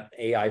laying an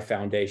AI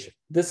foundation.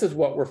 This is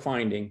what we're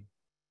finding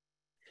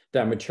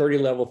that maturity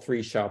level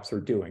 3 shops are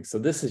doing. So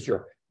this is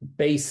your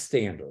base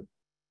standard.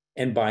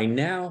 And by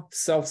now,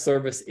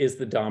 self-service is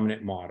the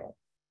dominant model.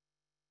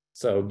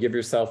 So give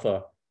yourself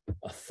a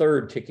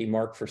third ticky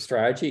mark for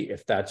strategy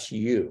if that's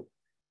you.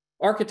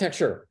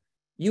 Architecture,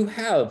 you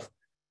have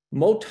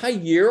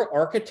multi-year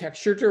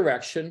architecture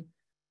direction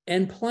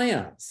and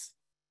plans.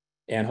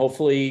 And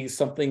hopefully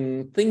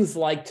things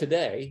like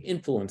today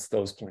influence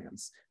those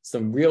plans.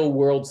 Some real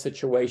world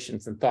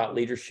situations and thought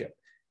leadership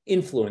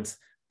influence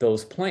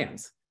those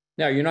plans.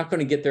 Now, you're not going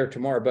to get there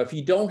tomorrow, but if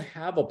you don't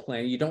have a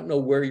plan, you don't know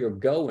where you're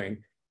going,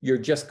 you're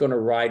just going to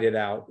ride it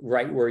out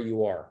right where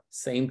you are.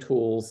 Same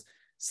tools,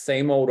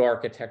 same old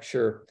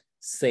architecture,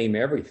 same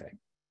everything.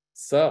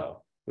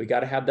 So we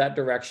got to have that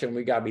direction.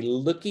 We got to be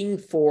looking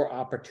for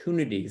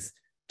opportunities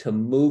to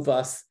move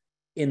us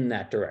in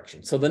that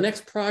direction. So the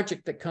next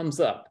project that comes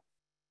up,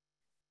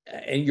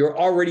 and you're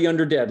already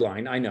under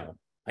deadline, I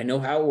know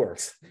how it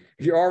works.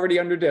 You're already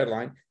under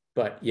deadline,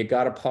 but you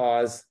got to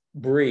pause,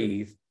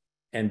 breathe,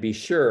 and be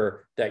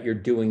sure that you're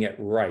doing it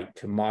right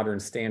to modern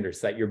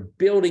standards, that you're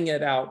building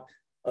it out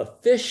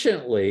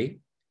efficiently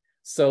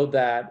so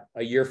that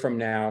a year from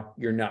now,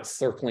 you're not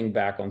circling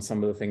back on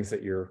some of the things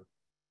that you're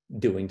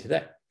doing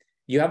today.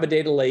 You have a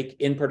data lake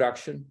in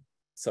production.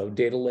 So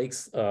data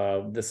lakes,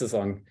 this is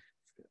on,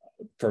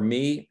 for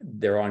me,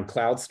 they're on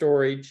cloud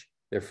storage.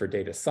 They're for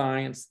data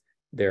science.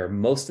 They're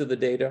most of the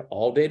data,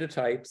 all data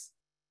types.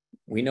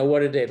 We know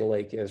what a data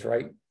lake is,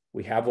 right?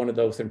 We have one of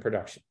those in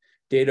production.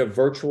 Data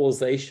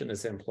virtualization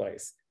is in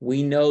place.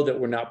 We know that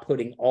we're not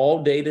putting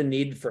all data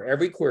needed for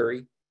every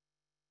query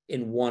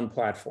in one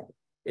platform.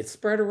 It's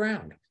spread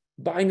around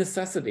by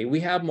necessity.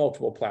 We have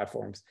multiple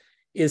platforms.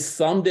 Is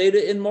some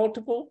data in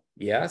multiple?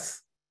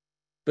 Yes,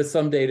 but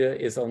some data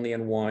is only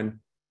in one,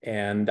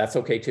 and that's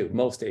okay too.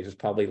 Most data is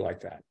probably like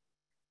that.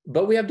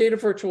 But we have data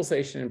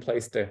virtualization in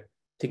place to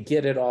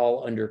get it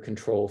all under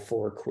control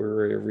for a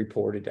query, a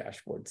report, a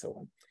dashboard, and so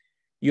on.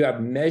 You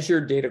have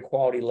measured data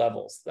quality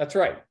levels. That's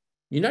right.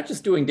 You're not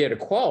just doing data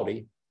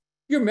quality,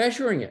 you're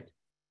measuring it.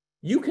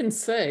 You can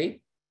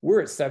say, we're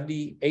at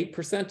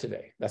 78%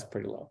 today. That's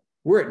pretty low.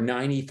 We're at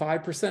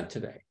 95%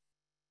 today.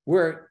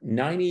 We're at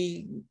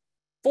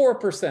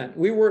 94%.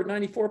 We were at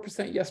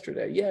 94%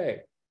 yesterday.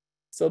 Yay.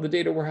 So the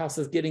data warehouse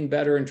is getting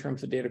better in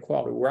terms of data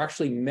quality. We're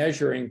actually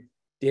measuring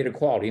data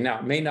quality. Now,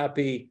 it may not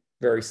be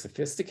very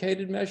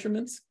sophisticated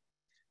measurements,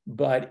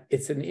 but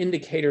it's an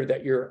indicator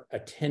that you're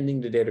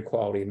attending to data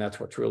quality, and that's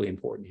what's really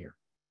important here.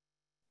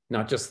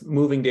 Not just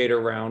moving data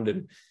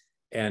around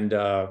and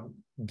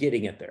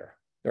getting it there,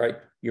 right?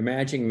 You're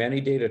managing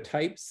many data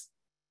types,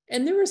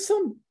 and there is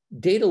some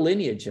data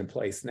lineage in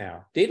place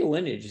now. Data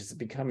lineage is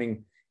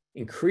becoming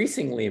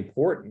increasingly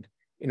important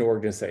in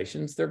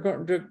organizations. You're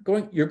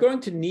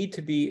going to need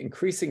to be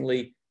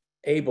increasingly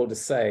able to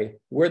say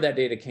where that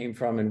data came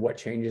from and what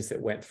changes it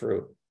went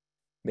through.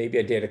 Maybe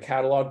a data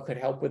catalog could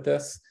help with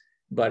this,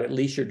 but at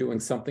least you're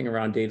doing something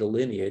around data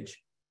lineage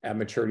at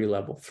maturity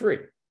level 3.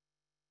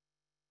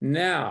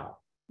 Now,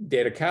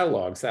 data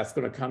catalogs, that's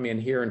going to come in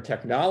here in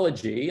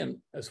technology, and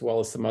as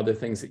well as some other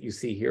things that you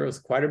see here is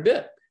quite a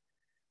bit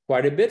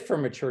for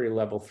maturity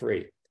level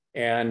 3.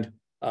 And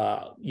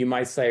you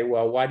might say,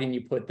 well, why didn't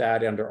you put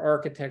that under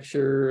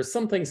architecture?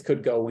 Some things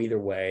could go either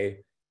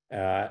way.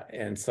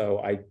 And so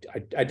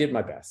I did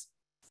my best.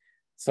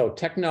 So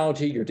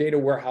technology, your data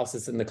warehouse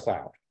is in the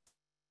cloud.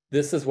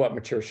 This is what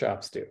mature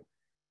shops do.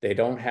 They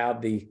don't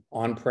have the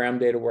on-prem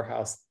data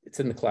warehouse, it's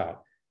in the cloud.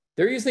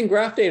 They're using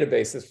graph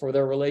databases for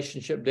their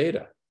relationship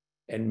data.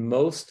 And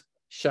most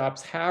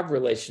shops have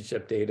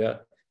relationship data,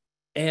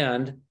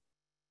 and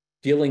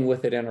dealing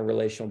with it in a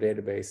relational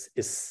database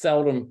is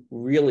seldom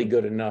really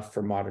good enough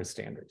for modern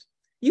standards.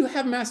 You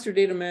have master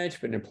data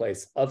management in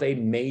place of a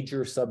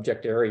major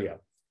subject area.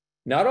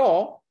 Not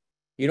all.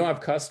 You don't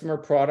have customer,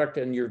 product,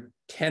 and your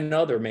 10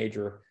 other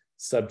major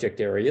subject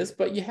areas,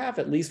 but you have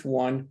at least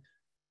one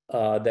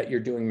that you're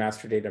doing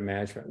master data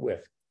management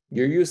with.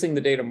 You're using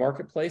the data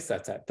marketplace.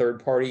 That's that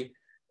third-party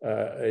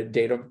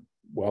data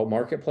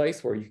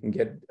marketplace where you can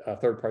get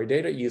third-party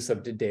data, use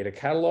of the data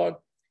catalog.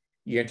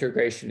 Your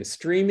integration is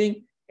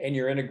streaming, and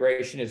your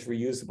integration is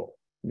reusable.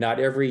 Not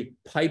every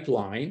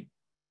pipeline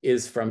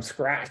is from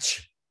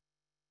scratch,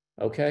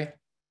 okay?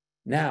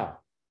 Now,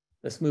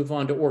 let's move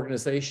on to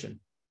organization.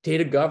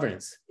 Data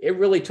governance. It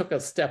really took a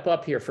step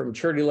up here from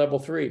maturity level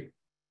 3.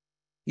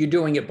 You're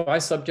doing it by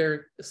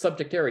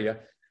subject area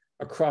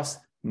across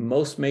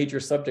most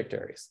major subject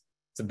areas.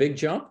 It's a big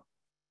jump.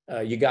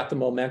 You got the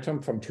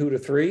momentum from 2 to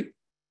 3.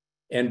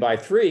 And by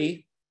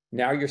 3,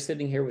 now you're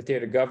sitting here with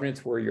data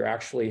governance where you're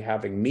actually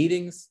having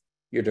meetings,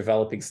 you're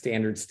developing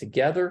standards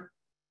together,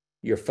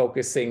 you're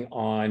focusing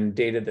on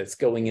data that's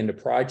going into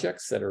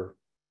projects that are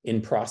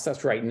in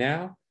process right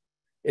now.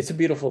 It's a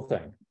beautiful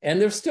thing. And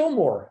there's still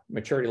more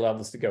maturity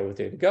levels to go with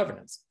data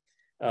governance.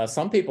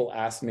 Some people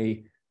ask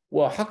me,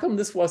 well, how come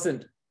this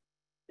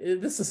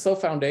is so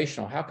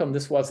foundational. How come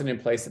this wasn't in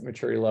place at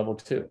maturity level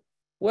 2?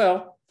 Well,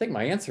 I think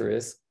my answer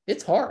is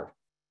it's hard,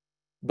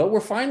 but we're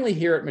finally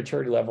here at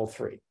maturity level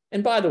 3.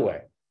 And by the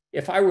way,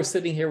 if I were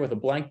sitting here with a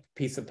blank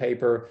piece of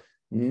paper,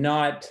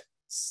 not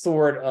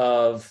sort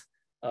of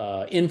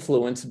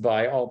influenced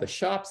by all the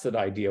shops that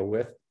I deal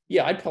with,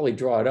 yeah, I'd probably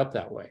draw it up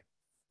that way.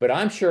 But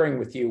I'm sharing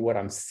with you what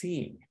I'm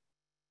seeing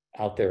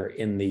out there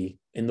in the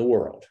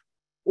world.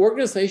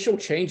 Organizational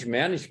change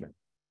management,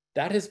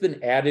 that has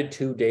been added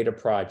to data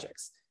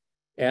projects.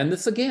 And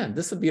this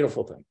is a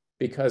beautiful thing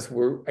because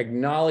we're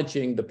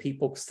acknowledging the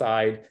people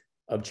side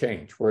of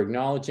change. We're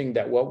acknowledging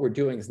that what we're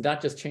doing is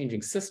not just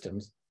changing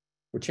systems,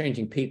 we're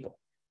changing people.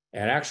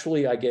 And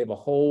actually, I gave a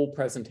whole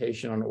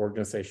presentation on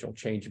organizational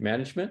change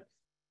management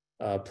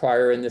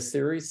prior in this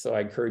series. So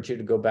I encourage you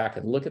to go back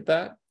and look at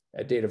that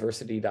at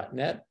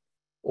dataversity.net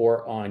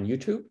or on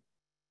YouTube.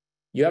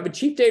 You have a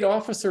chief data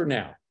officer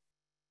now.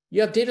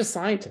 You have data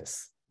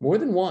scientists, more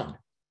than one.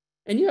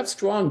 And you have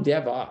strong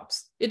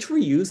DevOps. It's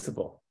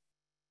reusable.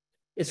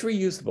 It's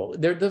reusable.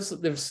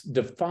 There's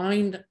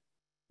defined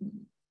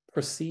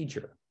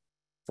procedure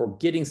for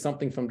getting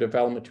something from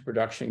development to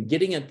production,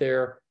 getting it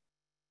there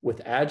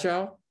with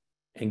Agile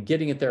and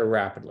getting it there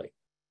rapidly.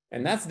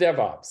 And that's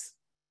DevOps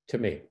to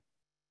me.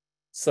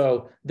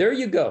 So there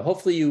you go.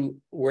 Hopefully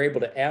you were able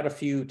to add a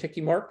few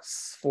ticky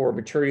marks for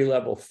maturity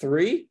level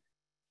 3.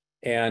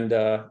 And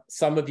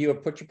some of you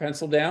have put your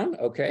pencil down.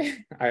 Okay,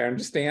 I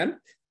understand.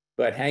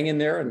 But hang in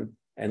there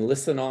and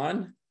listen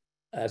on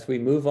as we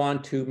move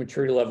on to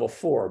maturity level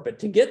 4. But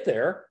to get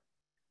there,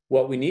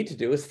 what we need to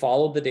do is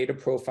follow the data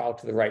profile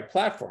to the right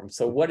platform.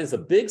 So what is a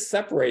big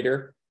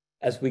separator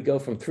as we go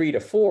from 3 to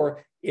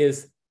 4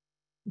 is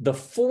the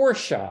 4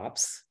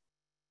 shops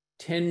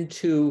tend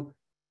to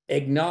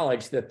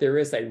acknowledge that there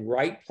is a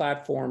right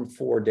platform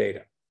for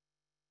data.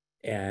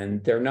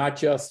 And they're not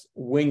just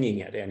winging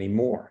it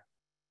anymore.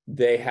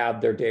 They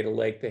have their data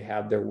lake, they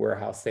have their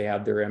warehouse, they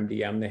have their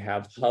MDM, they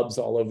have hubs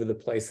all over the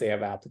place, they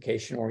have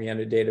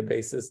application-oriented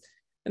databases.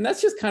 And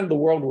that's just kind of the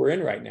world we're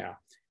in right now.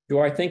 Do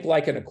I think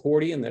like an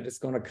accordion that it's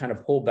going to kind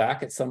of pull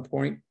back at some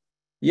point?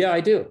 Yeah, I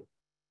do.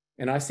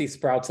 And I see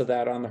sprouts of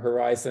that on the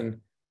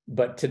horizon.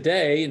 But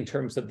today, in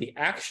terms of the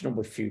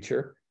actionable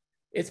future,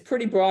 it's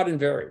pretty broad and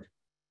varied.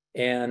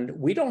 And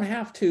we don't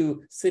have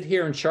to sit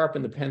here and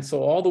sharpen the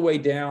pencil all the way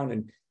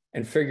down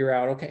and figure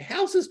out, okay,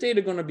 how's this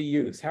data going to be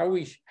used? How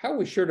are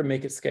we sure to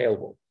make it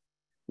scalable?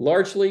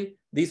 Largely,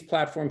 these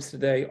platforms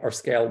today are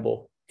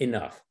scalable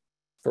enough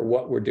for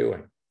what we're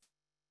doing.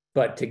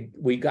 But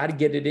we got to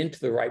get it into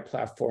the right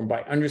platform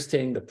by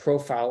understanding the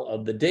profile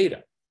of the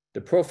data.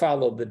 The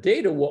profile of the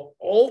data will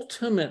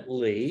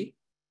ultimately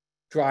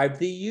drive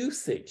the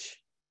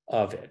usage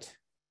of it.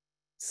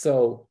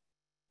 So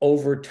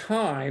over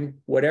time,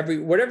 whatever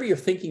you're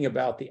thinking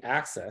about the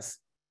access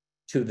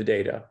to the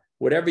data,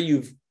 whatever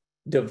you've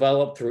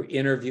developed through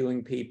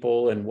interviewing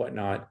people and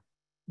whatnot,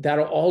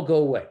 that'll all go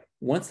away.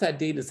 Once that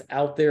data is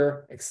out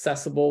there,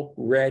 accessible,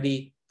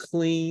 ready,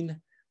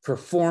 clean,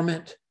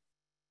 performant,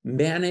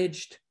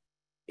 managed,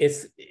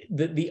 it's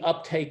the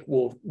uptake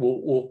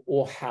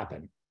will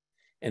happen.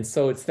 And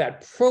so it's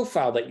that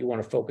profile that you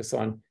want to focus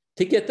on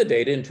to get the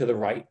data into the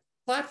right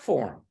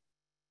platform.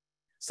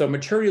 So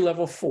maturity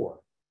level 4.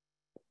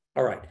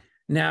 All right,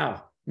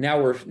 now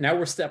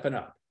we're stepping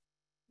up.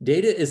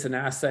 Data is an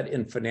asset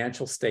in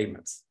financial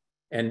statements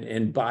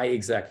and by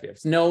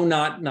executives. No,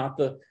 not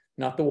the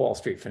Wall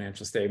Street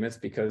financial statements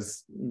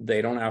because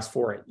they don't ask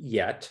for it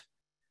yet,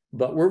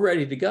 but we're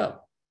ready to go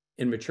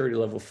in maturity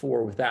level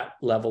 4 with that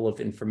level of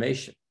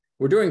information.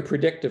 We're doing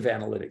predictive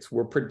analytics.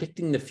 We're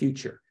predicting the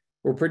future.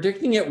 We're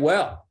predicting it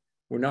well.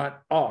 We're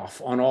not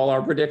off on all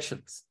our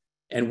predictions.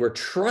 And we're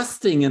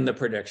trusting in the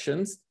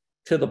predictions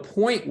to the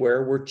point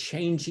where we're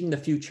changing the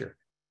future.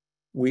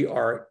 We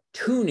are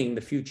tuning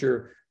the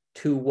future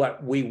to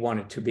what we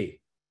want it to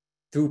be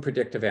through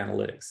predictive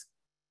analytics.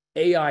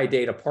 AI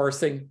data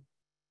parsing,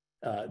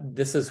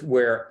 this is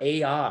where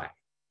AI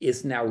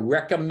is now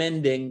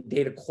recommending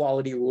data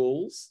quality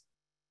rules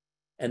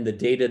and the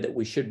data that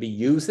we should be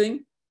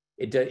using.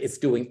 It's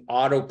doing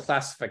auto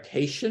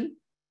classification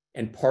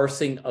and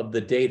parsing of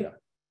the data.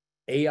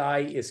 AI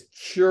is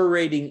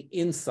curating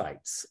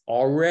insights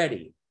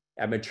already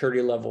at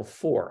maturity level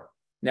 4.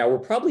 Now we're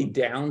probably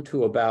down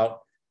to about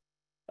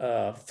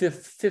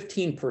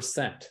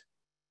 15%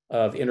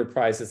 of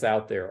enterprises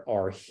out there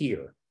are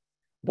here.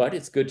 But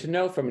it's good to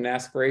know from an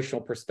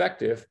aspirational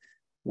perspective,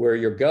 where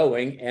you're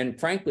going, and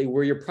frankly,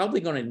 where you're probably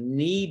going to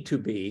need to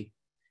be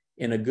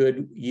in a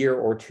good year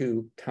or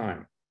two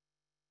time.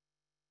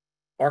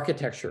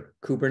 Architecture,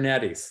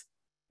 Kubernetes,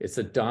 it's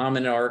a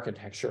dominant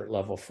architecture at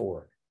level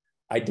 4.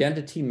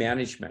 Identity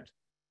management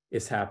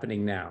is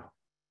happening now.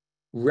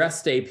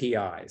 REST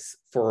APIs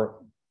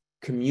for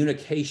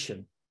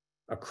communication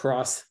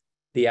across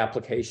the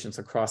applications,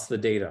 across the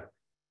data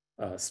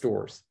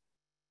stores.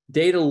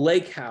 Data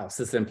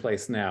lakehouse is in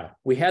place now.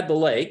 We had the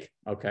lake,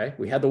 okay,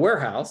 we had the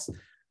warehouse,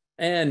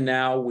 and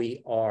now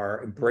we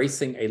are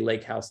embracing a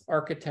lakehouse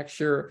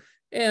architecture.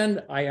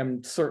 And I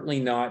am certainly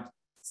not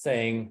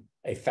saying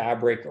a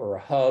fabric or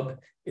a hub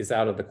is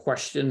out of the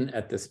question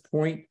at this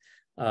point.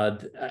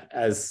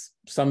 As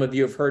some of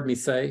you have heard me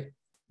say,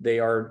 they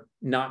are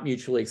not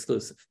mutually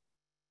exclusive.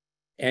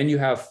 And you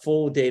have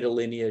full data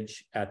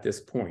lineage at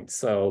this point.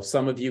 So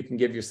some of you can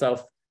give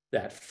yourself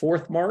that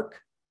 4th mark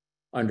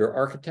under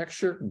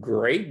architecture.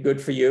 Great,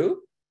 good for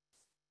you.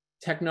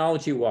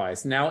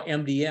 Technology-wise, now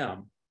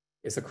MDM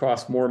is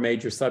across more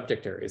major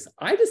subject areas.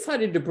 I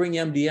decided to bring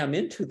MDM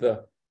into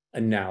the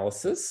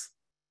analysis,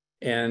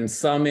 and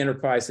some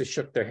enterprises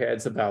shook their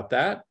heads about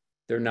that.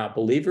 They're not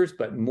believers,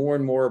 but more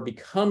and more are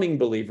becoming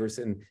believers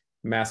in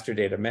master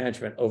data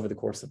management over the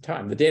course of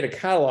time. The data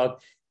catalog,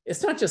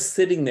 it's not just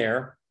sitting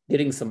there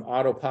getting some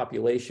auto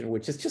population,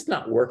 which is just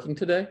not working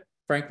today,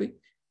 frankly,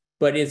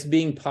 but it's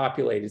being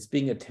populated, it's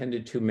being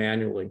attended to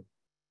manually.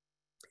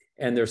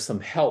 And there's some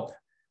help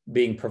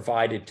being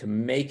provided to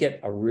make it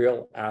a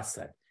real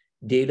asset.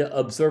 Data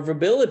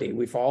observability,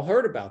 we've all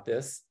heard about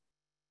this.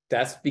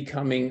 That's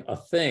becoming a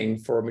thing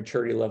for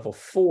maturity level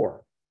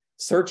 4.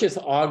 Search is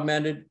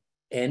augmented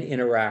and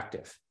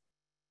interactive.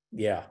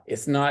 Yeah,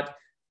 it's not,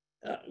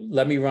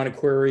 let me run a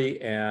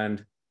query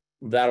and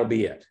that'll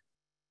be it.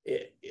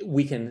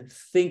 We can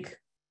think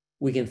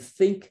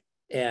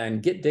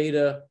and get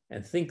data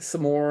and think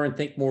some more and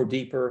think more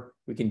deeper.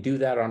 We can do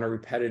that on a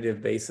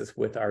repetitive basis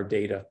with our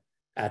data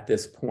at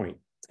this point.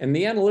 And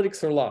the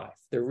analytics are live,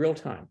 they're real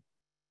time.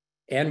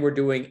 And we're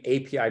doing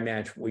API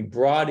management. We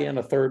brought in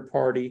a third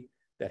party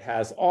that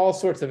has all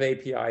sorts of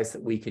APIs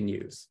that we can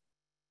use.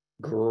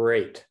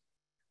 Great.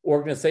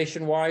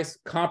 Organization-wise,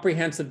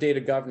 comprehensive data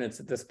governance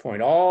at this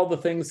point. All the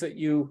things that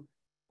you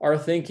are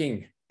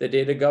thinking the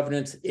data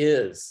governance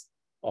is,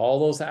 all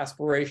those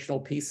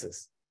aspirational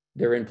pieces,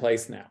 they're in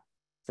place now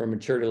for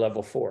maturity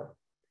level 4.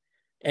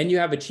 And you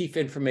have a chief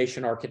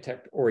information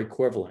architect or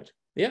equivalent.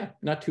 Yeah,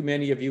 not too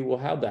many of you will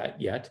have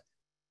that yet.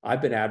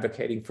 I've been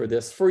advocating for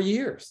this for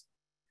years,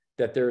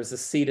 that there is a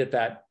seat at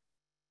that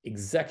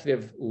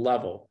executive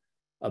level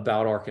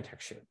about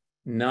architecture,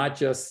 not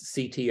just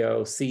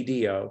CTO,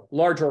 CDO.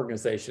 Large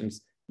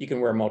organizations, you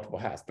can wear multiple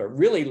hats, but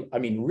really, I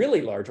mean,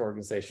 really large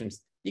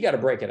organizations, you got to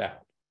break it out.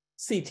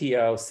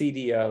 CTO,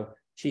 CDO,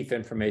 Chief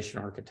Information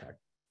Architect.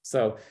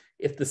 So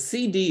if the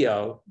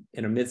CDO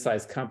in a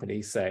mid-sized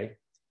company, say,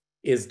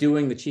 is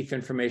doing the Chief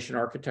Information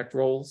Architect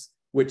roles,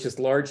 which is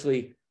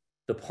largely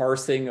the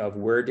parsing of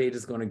where data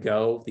is going to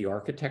go, the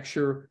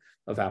architecture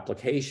of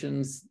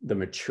applications, the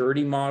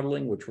maturity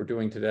modeling, which we're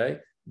doing today,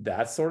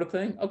 that sort of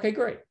thing, okay,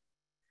 great.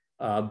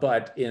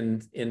 But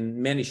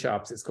in many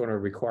shops, it's going to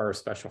require a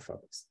special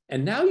focus.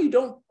 And now you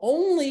don't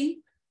only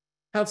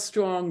have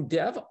strong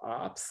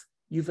DevOps,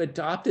 you've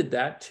adopted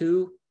that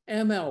to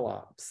ML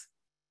ops.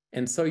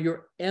 And so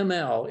your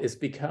ML is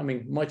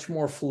becoming much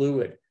more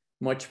fluid,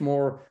 much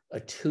more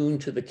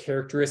attuned to the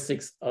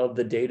characteristics of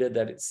the data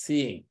that it's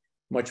seeing,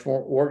 much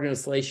more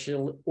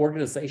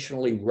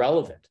organizationally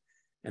relevant.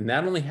 And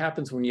that only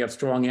happens when you have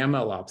strong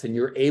ML ops and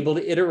you're able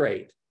to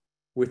iterate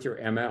with your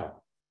ML.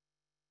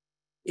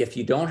 If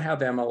you don't have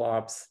ML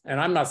ops, and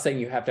I'm not saying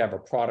you have to have a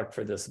product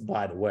for this,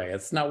 by the way,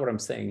 that's not what I'm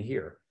saying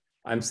here.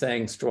 I'm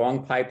saying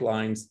strong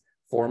pipelines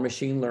for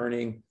machine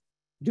learning.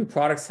 Do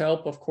products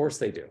help? Of course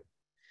they do.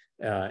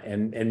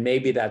 And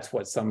maybe that's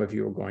what some of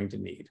you are going to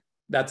need.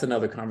 That's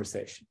another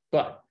conversation.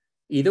 But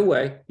either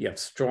way, you have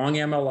strong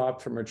ML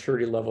ops for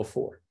maturity level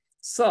 4.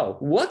 So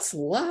what's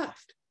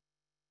left?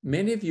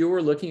 Many of you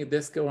are looking at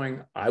this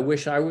going, I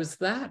wish I was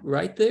that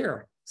right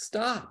there.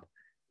 Stop.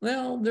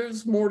 Well,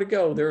 there's more to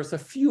go. There's a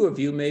few of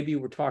you, maybe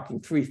we're talking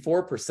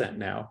 3-4%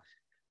 now,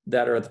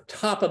 that are at the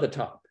top of the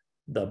top,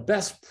 the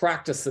best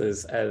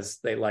practices, as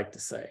they like to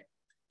say,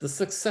 the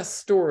success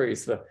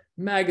stories, the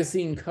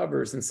magazine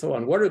covers, and so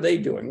on. What are they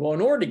doing? Well,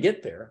 in order to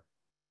get there,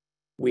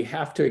 we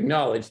have to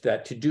acknowledge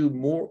that to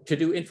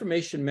do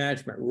information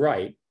management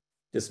right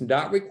does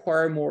not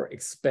require more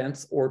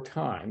expense or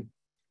time.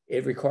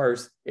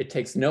 It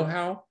takes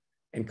know-how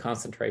and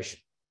concentration.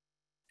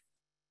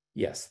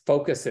 Yes,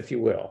 focus, if you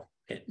will.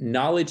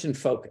 Knowledge and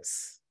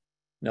focus,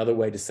 another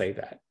way to say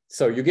that.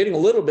 So you're getting a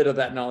little bit of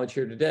that knowledge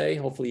here today.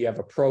 Hopefully you have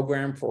a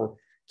program for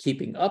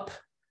keeping up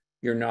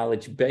your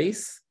knowledge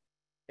base.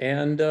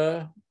 And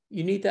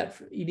you need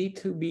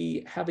to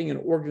be having an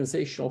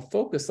organizational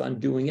focus on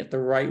doing it the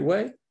right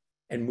way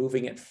and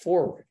moving it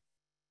forward.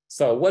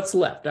 So what's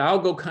left? I'll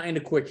go kind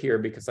of quick here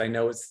because I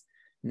know it's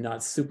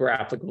not super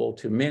applicable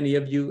to many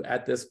of you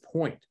at this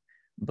point,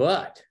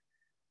 but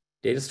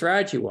data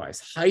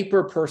strategy-wise,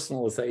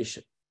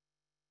 hyper-personalization.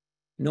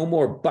 No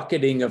more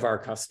bucketing of our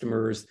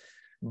customers,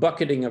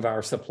 bucketing of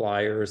our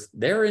suppliers.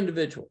 They're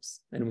individuals,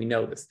 and we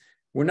know this.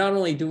 We're not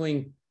only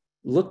doing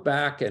look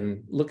back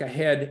and look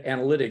ahead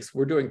analytics,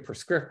 we're doing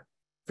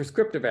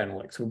prescriptive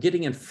analytics. We're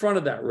getting in front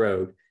of that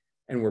road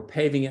and we're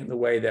paving it in the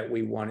way that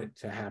we want it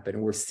to happen.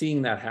 And we're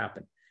seeing that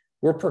happen.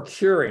 We're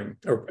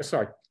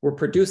we're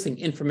producing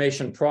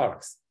information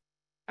products.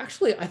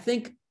 Actually, I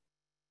think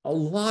a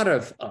lot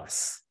of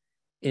us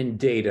in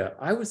data,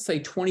 I would say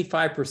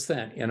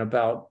 25% in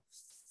about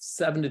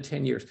 7 to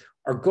 10 years,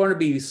 are going to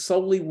be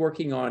solely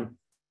working on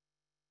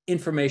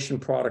information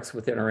products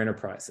within our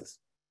enterprises.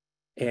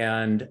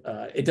 And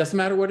it doesn't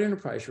matter what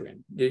enterprise you're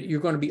in, you're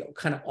going to be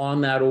kind of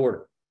on that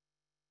order.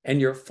 And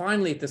you're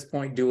finally at this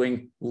point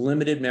doing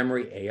limited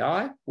memory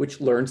AI, which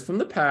learns from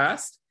the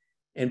past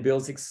and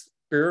builds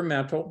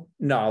experiential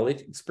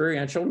knowledge,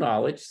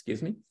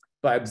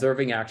 by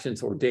observing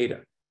actions or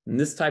data. And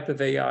this type of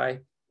AI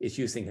is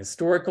using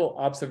historical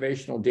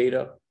observational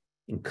data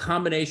in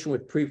combination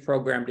with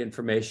pre-programmed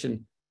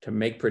information to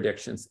make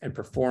predictions and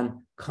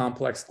perform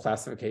complex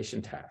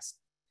classification tasks.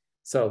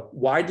 So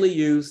widely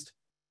used,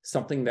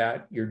 something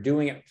that you're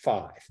doing at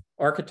 5.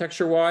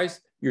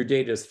 Architecture-wise, your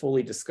data is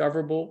fully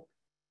discoverable.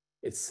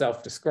 It's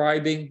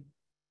self-describing.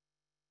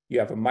 You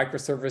have a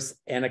microservice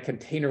and a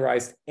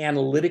containerized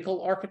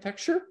analytical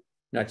architecture,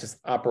 not just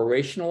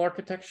operational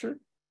architecture.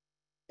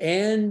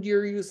 And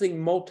you're using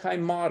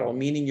multi-model,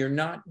 meaning you're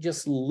not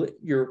just,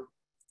 you're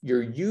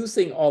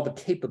using all the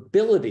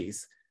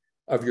capabilities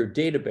of your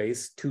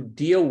database to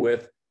deal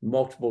with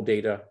multiple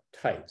data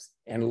types.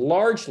 And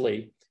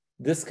largely,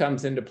 this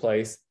comes into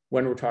place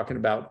when we're talking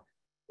about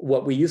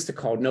what we used to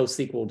call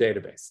NoSQL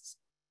databases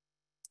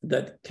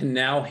that can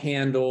now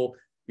handle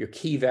your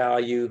key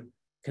value,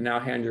 can now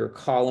handle your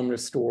column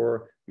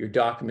store, your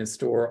document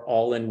store,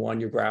 all in one,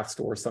 your graph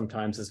store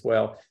sometimes as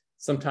well,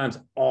 sometimes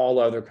all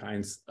other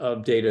kinds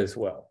of data as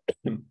well.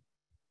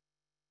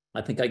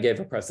 I think I gave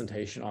a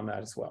presentation on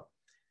that as well.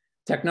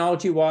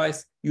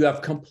 Technology-wise, you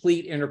have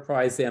complete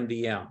enterprise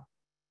MDM.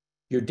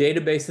 Your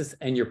databases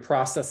and your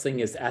processing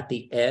is at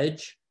the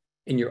edge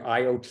in your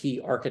IoT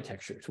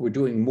architectures. We're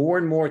doing more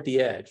and more at the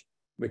edge.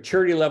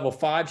 Maturity level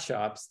 5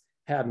 shops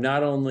have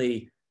not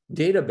only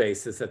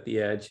databases at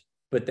the edge,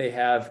 but they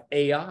have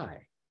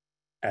AI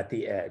at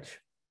the edge.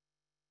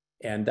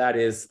 And that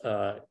is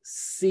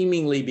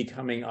seemingly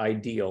becoming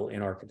ideal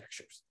in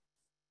architectures.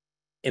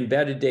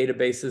 Embedded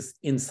databases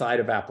inside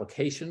of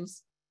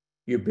applications.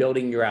 You're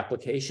building your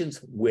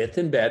applications with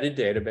embedded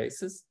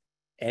databases,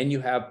 and you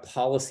have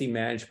policy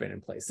management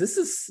in place. This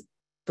is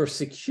for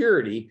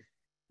security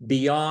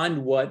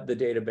beyond what the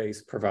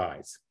database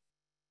provides.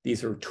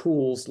 These are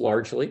tools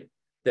largely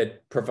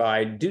that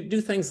provide,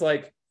 do things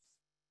like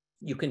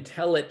you can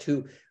tell it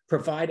to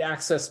provide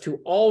access to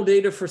all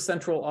data for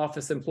central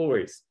office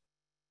employees.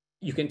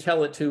 You can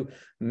tell it to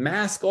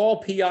mask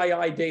all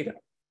PII data,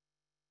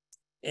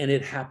 and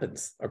it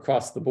happens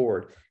across the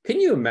board. Can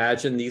you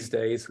imagine these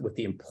days with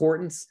the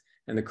importance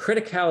and the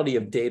criticality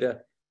of data,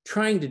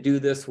 trying to do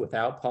this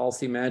without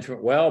policy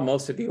management? Well,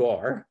 most of you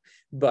are,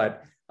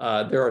 but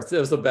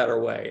there's a better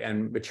way,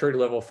 and maturity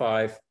level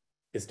 5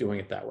 is doing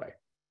it that way.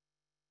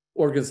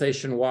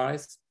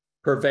 Organization-wise,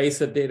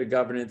 pervasive data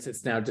governance,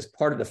 it's now just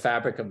part of the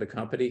fabric of the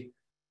company.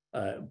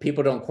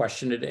 People don't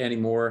question it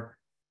anymore.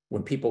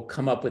 When people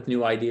come up with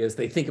new ideas,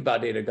 they think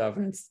about data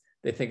governance.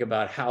 They think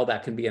about how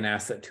that can be an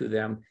asset to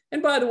them.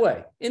 And by the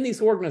way, in these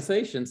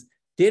organizations,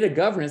 data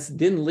governance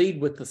didn't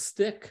lead with the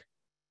stick.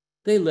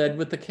 They led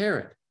with the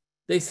carrot.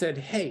 They said,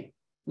 hey,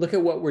 look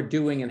at what we're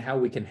doing and how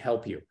we can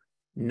help you.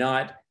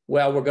 Not,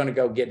 well, we're going to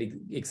go get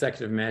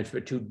executive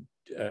management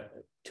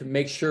to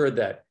make sure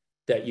that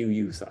you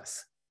use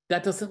us.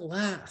 That doesn't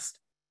last.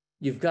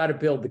 You've got to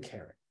build the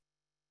carrot.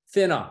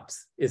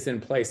 FinOps is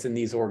in place in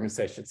these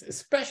organizations,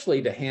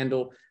 especially to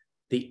handle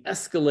the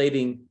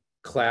escalating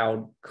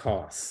cloud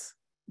costs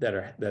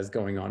that's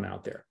going on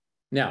out there.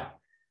 Now,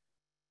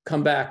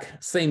 come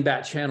back, same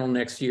bat channel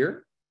next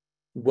year.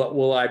 What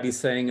will I be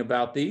saying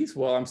about these?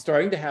 Well, I'm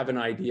starting to have an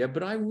idea,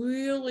 but I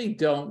really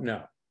don't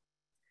know.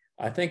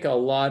 I think a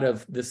lot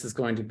of this is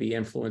going to be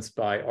influenced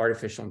by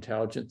artificial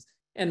intelligence,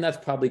 and that's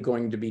probably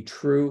going to be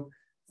true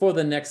for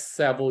the next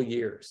several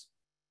years.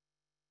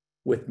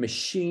 With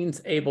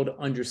machines able to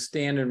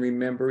understand and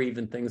remember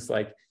even things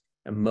like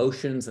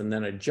emotions and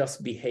then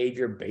adjust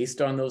behavior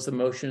based on those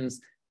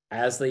emotions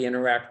as they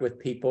interact with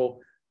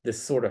people,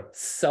 this sort of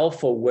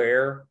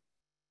self-aware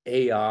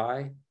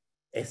AI.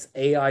 It's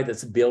AI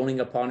that's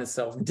building upon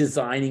itself,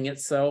 designing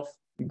itself,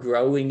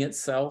 growing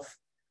itself.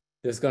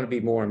 There's going to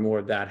be more and more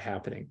of that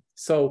happening.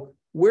 So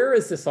where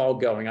is this all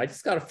going? I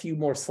just got a few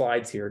more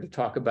slides here to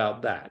talk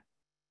about that.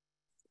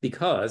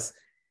 Because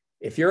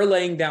if you're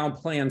laying down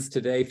plans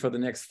today for the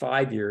next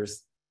 5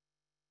 years,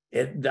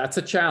 that's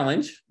a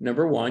challenge,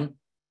 number one.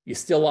 You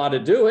still ought to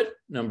do it,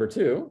 number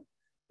two.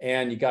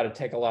 And you got to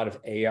take a lot of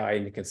AI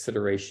into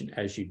consideration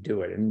as you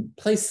do it and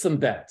place some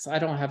bets. I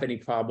don't have any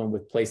problem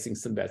with placing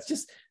some bets.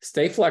 Just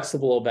stay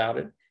flexible about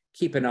it.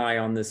 Keep an eye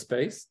on this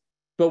space.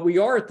 But we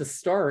are at the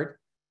start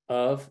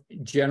of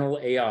general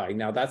AI.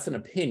 Now, that's an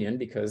opinion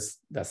because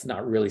that's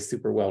not really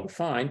super well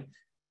defined,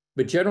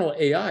 but general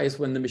AI is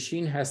when the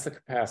machine has the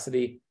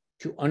capacity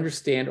to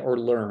understand or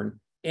learn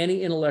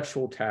any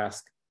intellectual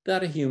task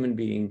that a human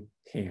being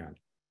can.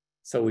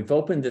 So we've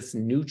opened this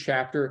new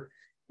chapter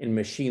in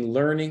machine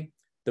learning.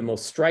 The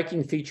most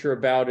striking feature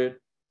about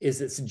it is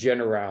its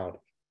generality,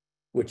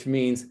 which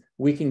means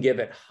we can give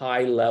it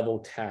high-level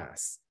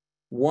tasks.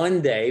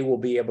 One day we'll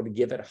be able to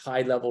give it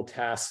high-level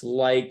tasks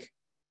like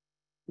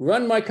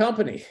run my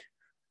company.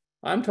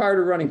 I'm tired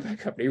of running my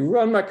company.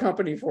 Run my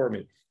company for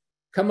me.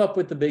 Come up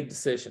with the big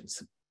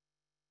decisions,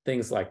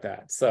 things like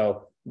that.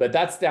 So, but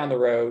that's down the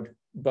road,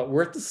 but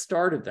we're at the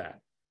start of that.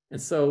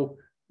 And so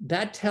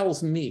that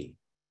tells me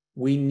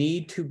we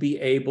need to be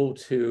able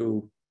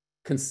to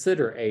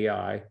consider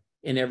AI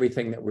in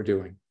everything that we're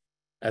doing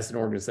as an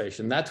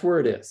organization. That's where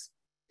it is.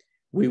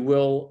 We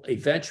will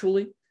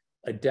eventually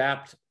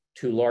adapt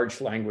to large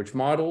language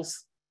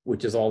models,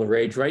 which is all the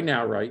rage right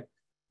now, right?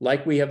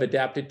 Like we have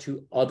adapted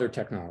to other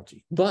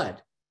technology,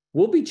 but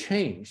we'll be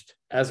changed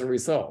as a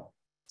result.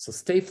 So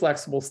stay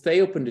flexible,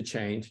 stay open to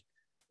change.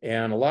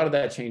 And a lot of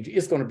that change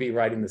is going to be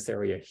right in this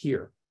area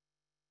here.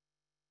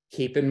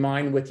 Keep in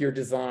mind with your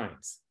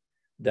designs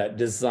that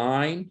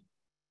design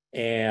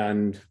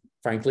and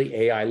frankly,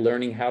 AI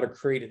learning how to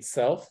create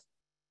itself,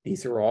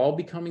 these are all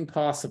becoming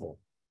possible.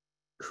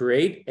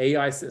 Create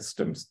AI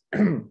systems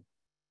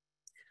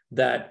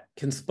that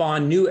can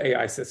spawn new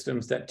AI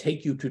systems that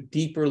take you to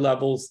deeper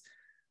levels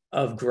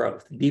of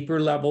growth, deeper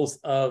levels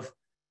of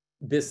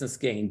business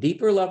gain,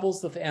 deeper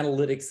levels of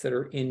analytics that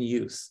are in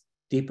use,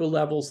 deeper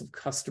levels of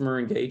customer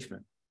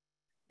engagement.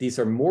 These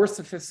are more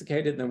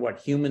sophisticated than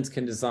what humans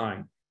can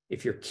design.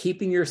 If you're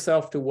keeping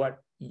yourself to what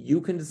you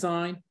can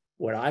design,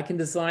 what I can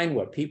design,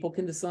 what people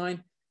can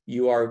design,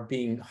 you are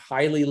being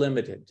highly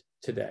limited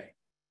today.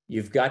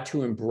 You've got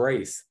to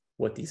embrace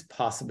what these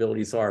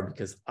possibilities are,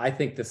 because I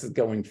think this is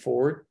going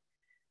forward.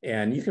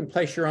 And you can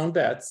place your own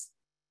bets,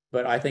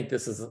 but I think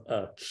this is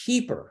a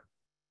keeper.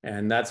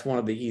 And that's one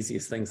of the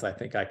easiest things I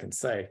think I can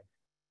say.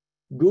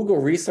 Google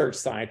research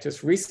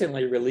scientists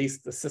recently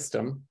released the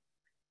system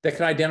that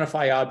can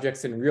identify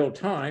objects in real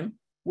time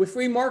with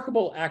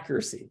remarkable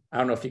accuracy. I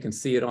don't know if you can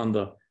see it on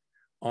the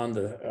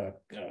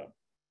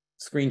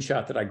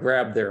screenshot that I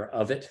grabbed there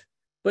of it,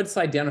 but it's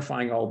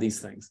identifying all these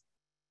things.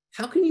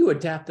 How can you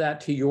adapt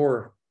that to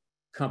your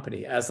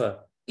company as an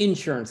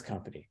insurance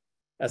company,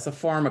 as a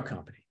pharma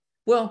company?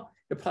 Well,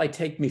 it'll probably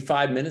take me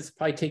 5 minutes,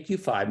 probably take you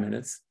 5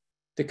 minutes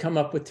to come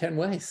up with 10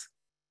 ways.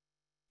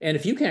 And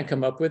if you can't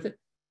come up with it,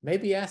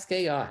 maybe ask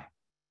AI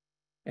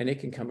and it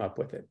can come up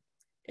with it.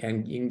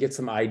 And you can get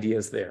some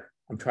ideas there.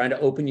 I'm trying to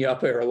open you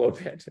up there a little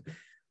bit.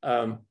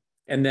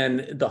 And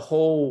then the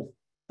whole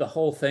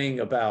thing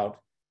about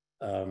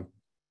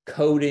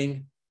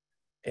coding,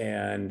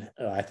 and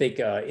I think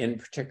in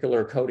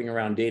particular coding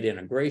around data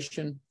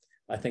integration,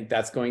 I think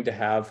that's going to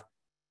have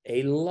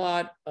a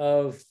lot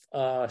of,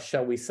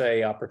 shall we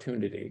say,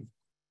 opportunity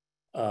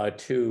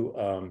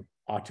to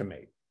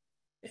automate.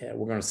 And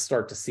we're going to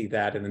start to see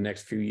that in the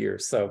next few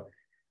years. So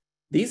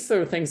these are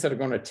the things that are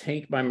going to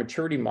take my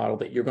maturity model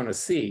that you're going to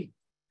see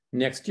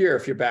next year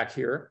if you're back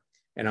here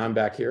and I'm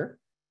back here,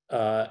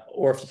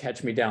 or if you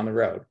catch me down the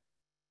road.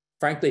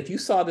 Frankly, if you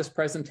saw this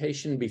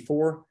presentation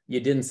before, you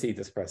didn't see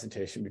this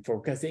presentation before,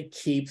 because it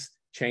keeps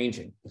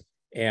changing.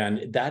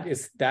 And that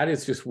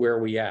is just where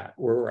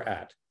we're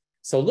at.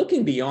 So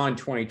looking beyond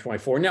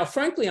 2024, now,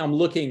 frankly, I'm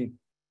looking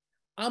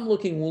a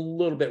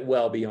little bit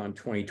well beyond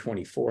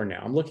 2024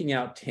 now. I'm looking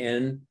out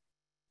 10,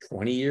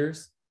 20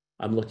 years.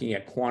 I'm looking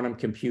at quantum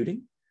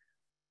computing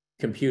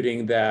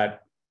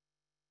that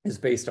is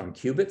based on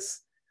qubits,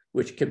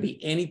 which can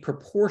be any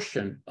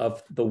proportion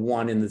of the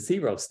 1 and the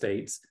 0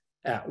 states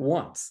at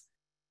once.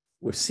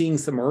 We're seeing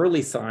some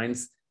early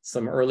signs,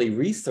 some early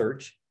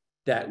research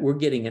that we're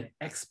seeing an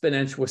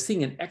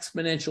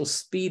exponential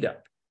speed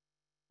up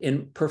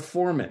in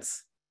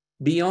performance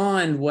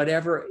beyond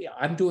whatever.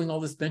 I'm doing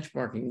all this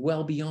benchmarking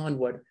well beyond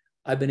what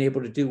I've been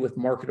able to do with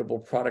marketable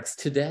products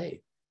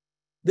today.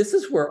 This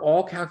is where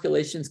all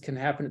calculations can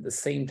happen at the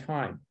same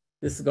time.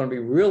 This is going to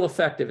be real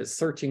effective at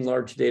searching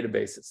large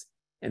databases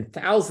and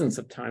thousands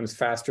of times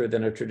faster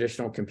than a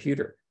traditional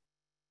computer.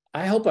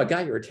 I hope I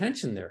got your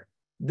attention there.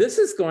 This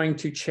is going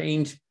to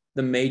change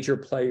the major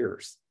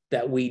players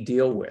that we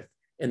deal with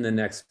in the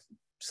next,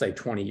 say,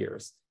 20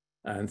 years.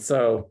 And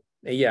so,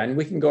 yeah, and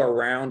we can go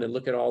around and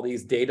look at all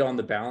these data on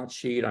the balance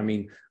sheet. I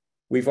mean,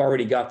 we've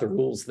already got the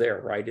rules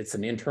there, right? It's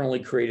an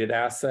internally created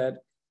asset.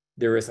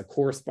 There is a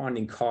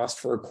corresponding cost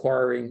for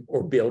acquiring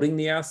or building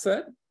the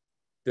asset.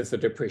 There's a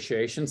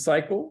depreciation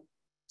cycle,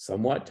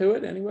 somewhat to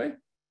it anyway.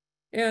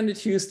 And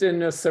it's used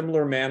in a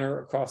similar manner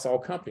across all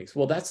companies.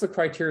 Well, that's the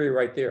criteria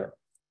right there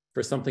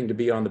for something to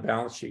be on the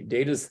balance sheet.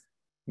 Data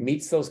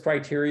meets those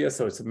criteria,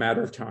 so it's a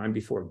matter of time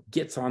before it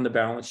gets on the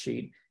balance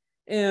sheet.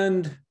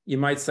 And you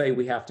might say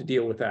we have to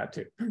deal with that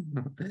too.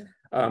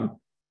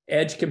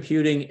 Edge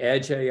computing,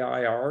 edge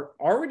AI are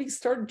already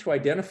started to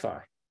identify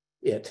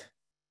it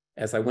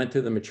as I went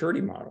through the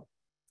maturity model.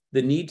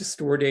 the need to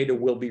store data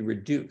will be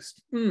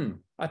reduced.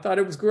 I thought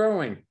it was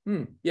growing.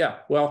 Yeah,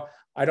 well,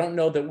 I don't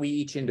know that we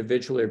each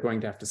individually are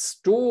going to have to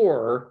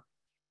store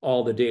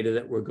all the data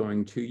that we're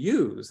going to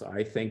use.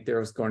 I think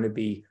there's going to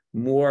be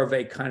more of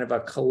a kind of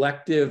a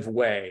collective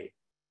way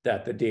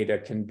that the data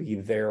can be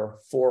there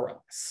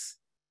for us.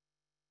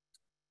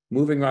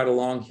 Moving right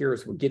along here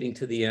as we're getting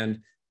to the end,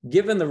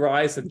 given the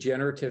rise of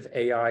generative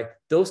AI,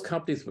 those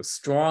companies with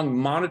strong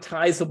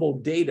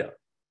monetizable data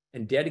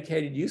and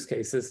dedicated use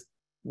cases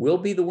will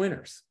be the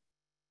winners.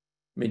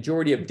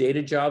 Majority of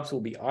data jobs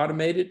will be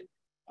automated.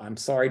 I'm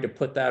sorry to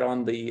put that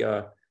on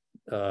the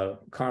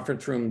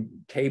conference room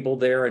table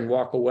there and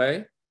walk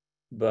away,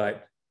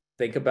 but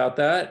think about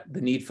that.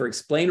 The need for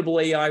explainable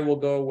AI will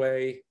go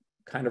away,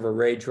 kind of a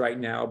rage right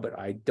now, but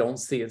I don't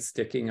see it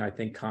sticking. I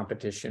think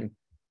competition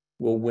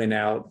will win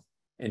out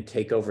and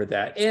take over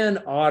that, and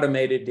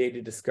automated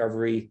data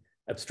discovery,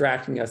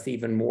 abstracting us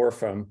even more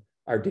from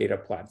our data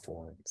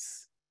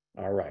platforms.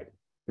 All right.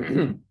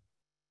 The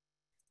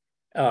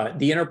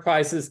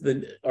enterprises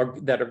that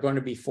are going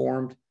to be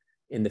formed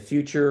in the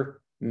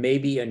future,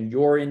 maybe in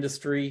your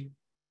industry,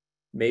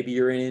 maybe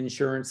you're in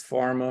insurance,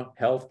 pharma,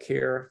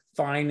 healthcare,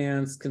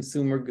 finance,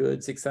 consumer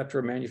goods, et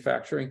cetera,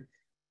 manufacturing.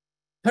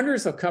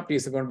 Hundreds of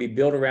companies are going to be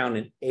built around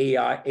an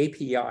AI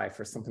API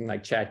for something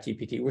like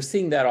ChatGPT. We're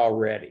seeing that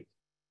already.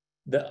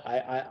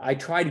 I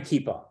try to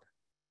keep up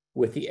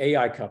with the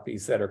AI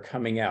companies that are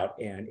coming out,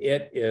 and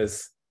it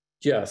is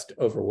just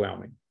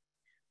overwhelming.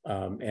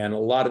 And a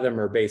lot of them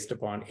are based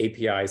upon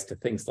APIs to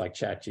things like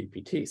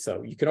ChatGPT.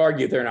 So you could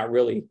argue they're not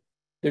really,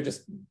 they're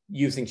just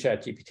using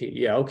ChatGPT.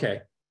 Yeah,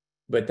 okay.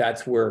 But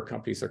that's where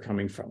companies are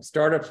coming from.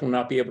 Startups will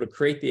not be able to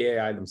create the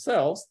AI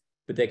themselves,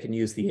 but they can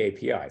use the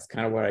APIs.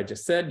 Kind of what I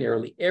just said,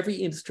 nearly every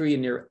industry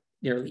and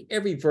nearly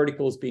every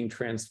vertical is being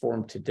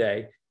transformed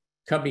today.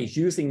 Companies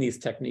using these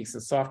techniques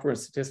and software and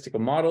statistical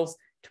models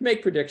to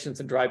make predictions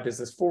and drive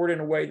business forward in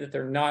a way that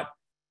they're not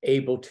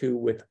able to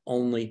with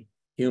only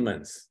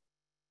humans.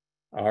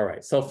 All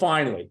right, so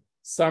finally,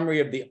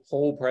 summary of the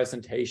whole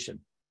presentation.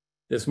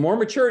 There's more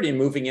maturity in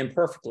moving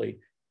imperfectly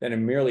than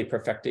in merely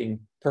perfectly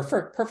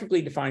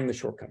defining the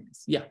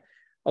shortcomings. Yeah,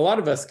 a lot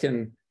of us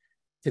can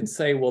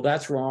say, well,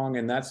 that's wrong,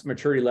 and that's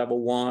maturity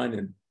level 1,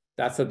 and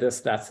that's a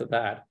this, that's a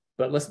that,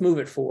 but let's move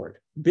it forward.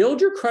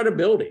 Build your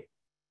credibility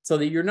so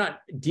that you're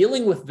not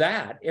dealing with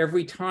that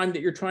every time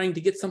that you're trying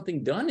to get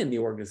something done in the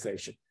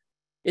organization.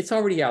 It's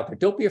already out there.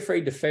 Don't be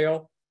afraid to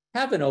fail.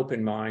 Have an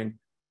open mind.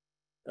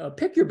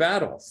 Pick your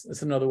battles.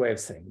 That's another way of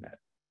saying that.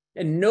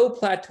 And no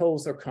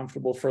plateaus are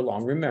comfortable for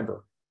long.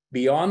 Remember,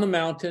 beyond the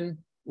mountain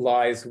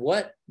lies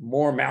what?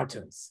 More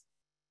mountains.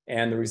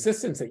 And the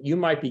resistance that you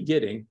might be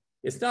getting,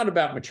 it's not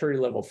about maturity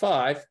level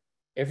 5.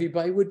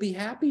 Everybody would be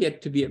happy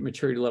to be at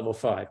maturity level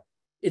 5.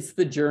 It's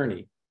the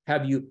journey.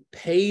 Have you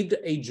paved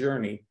a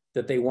journey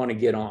that they want to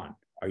get on?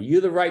 Are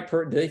you the right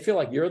person? Do they feel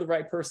like you're the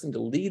right person to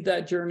lead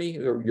that journey,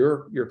 or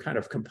you're kind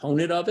of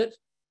component of it?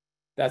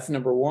 That's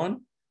number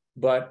one.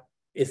 But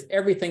is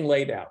everything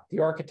laid out?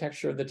 The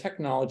architecture, the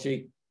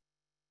technology,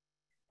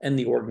 and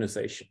the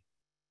organization.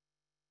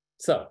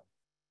 So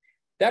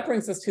that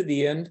brings us to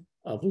the end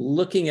of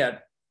looking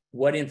at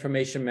what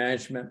information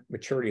management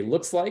maturity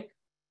looks like.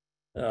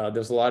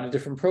 There's a lot of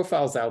different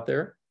profiles out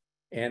there,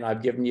 and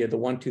I've given you the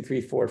 1, 2, 3,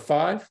 4,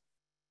 5.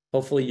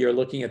 Hopefully you're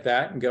looking at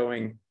that and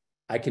going,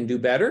 I can do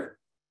better.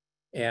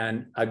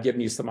 And I've given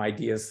you some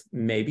ideas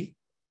maybe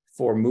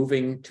for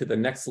moving to the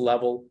next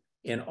level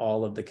in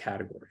all of the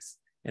categories.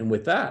 And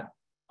with that,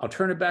 I'll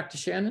turn it back to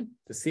Shannon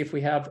to see if we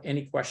have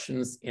any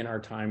questions in our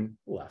time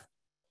left.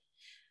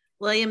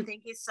 William,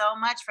 thank you so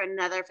much for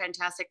another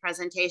fantastic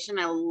presentation.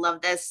 I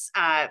love this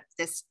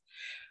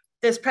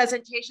this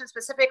presentation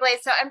specifically.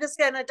 So I'm just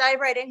going to dive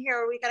right in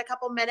here. We got a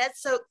couple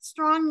minutes. So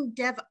strong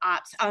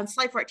DevOps. On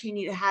slide 14,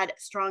 you had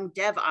strong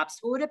DevOps.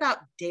 What about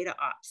data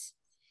ops?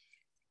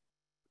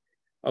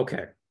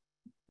 Okay,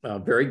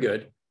 very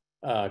good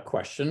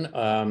question.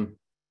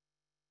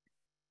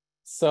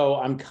 So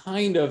I'm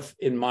kind of,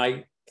 in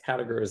my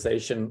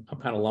categorization, I'm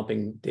kind of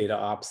lumping data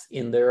ops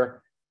in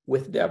there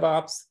with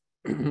DevOps.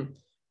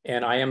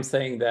 And I am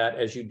saying that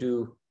as you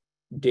do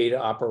data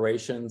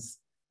operations,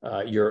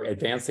 you're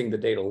advancing the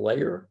data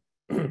layer.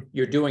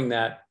 You're doing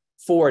that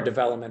for a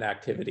development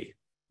activity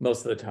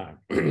most of the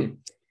time.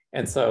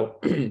 And so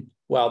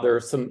while there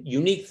are some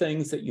unique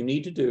things that you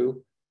need to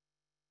do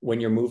when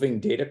you're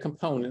moving data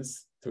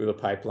components through the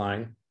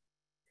pipeline,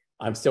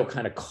 I'm still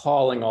kind of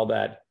calling all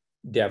that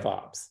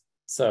DevOps.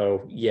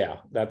 So yeah,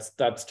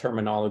 that's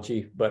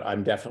terminology, but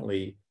I'm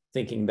definitely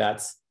thinking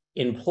that's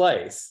in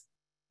place,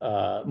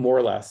 more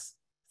or less,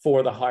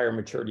 for the higher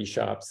maturity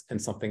shops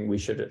and something we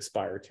should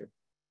aspire to.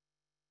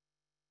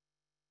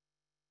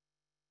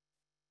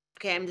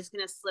 Okay, I'm just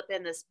going to slip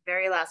in this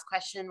very last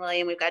question,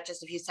 William. We've got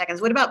just a few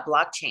seconds. What about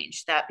blockchain?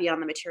 Should that be on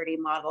the maturity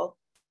model?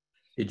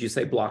 Did you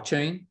say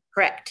blockchain?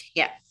 Correct,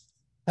 yeah.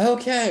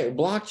 Okay,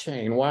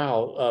 blockchain.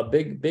 Wow,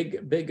 big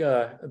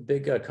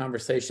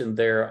conversation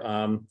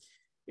there.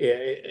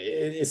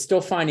 It's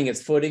still finding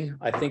its footing.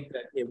 I think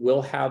that it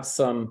will have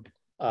some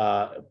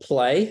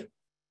play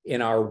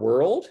in our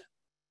world.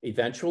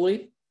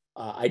 eventually.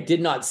 I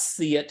did not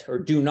see it or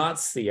do not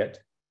see it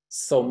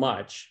so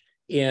much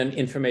in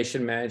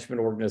information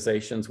management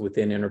organizations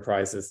within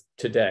enterprises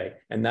today.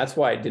 And that's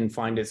why it didn't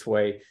find its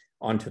way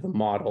onto the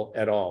model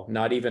at all.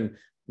 Not even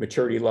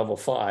maturity level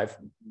 5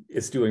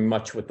 is doing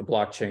much with the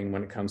blockchain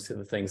when it comes to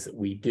the things that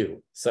we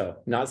do. So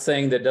not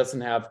saying that it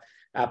doesn't have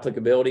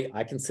applicability.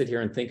 I can sit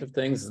here and think of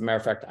things. As a matter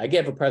of fact, I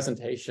gave a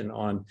presentation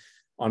on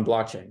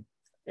blockchain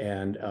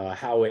and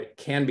how it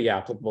can be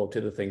applicable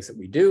to the things that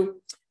we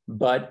do,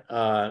 but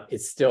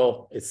it's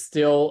still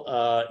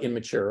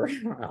immature,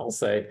 I'll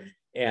say,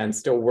 and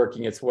still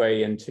working its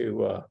way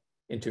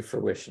into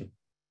fruition.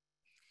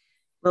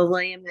 Well,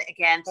 William,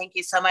 again, thank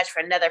you so much for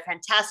another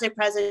fantastic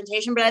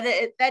presentation, but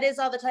that is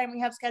all the time we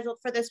have scheduled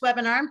for this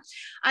webinar.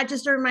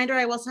 Just a reminder,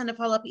 I will send a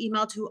follow-up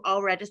email to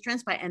all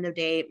registrants by end of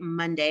day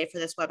Monday for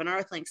this webinar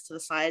with links to the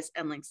slides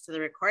and links to the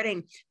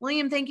recording.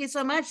 William, thank you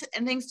so much,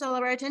 and thanks to all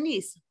of our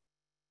attendees.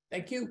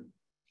 Thank you.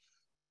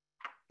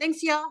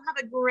 Thanks, y'all. Have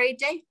a great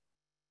day.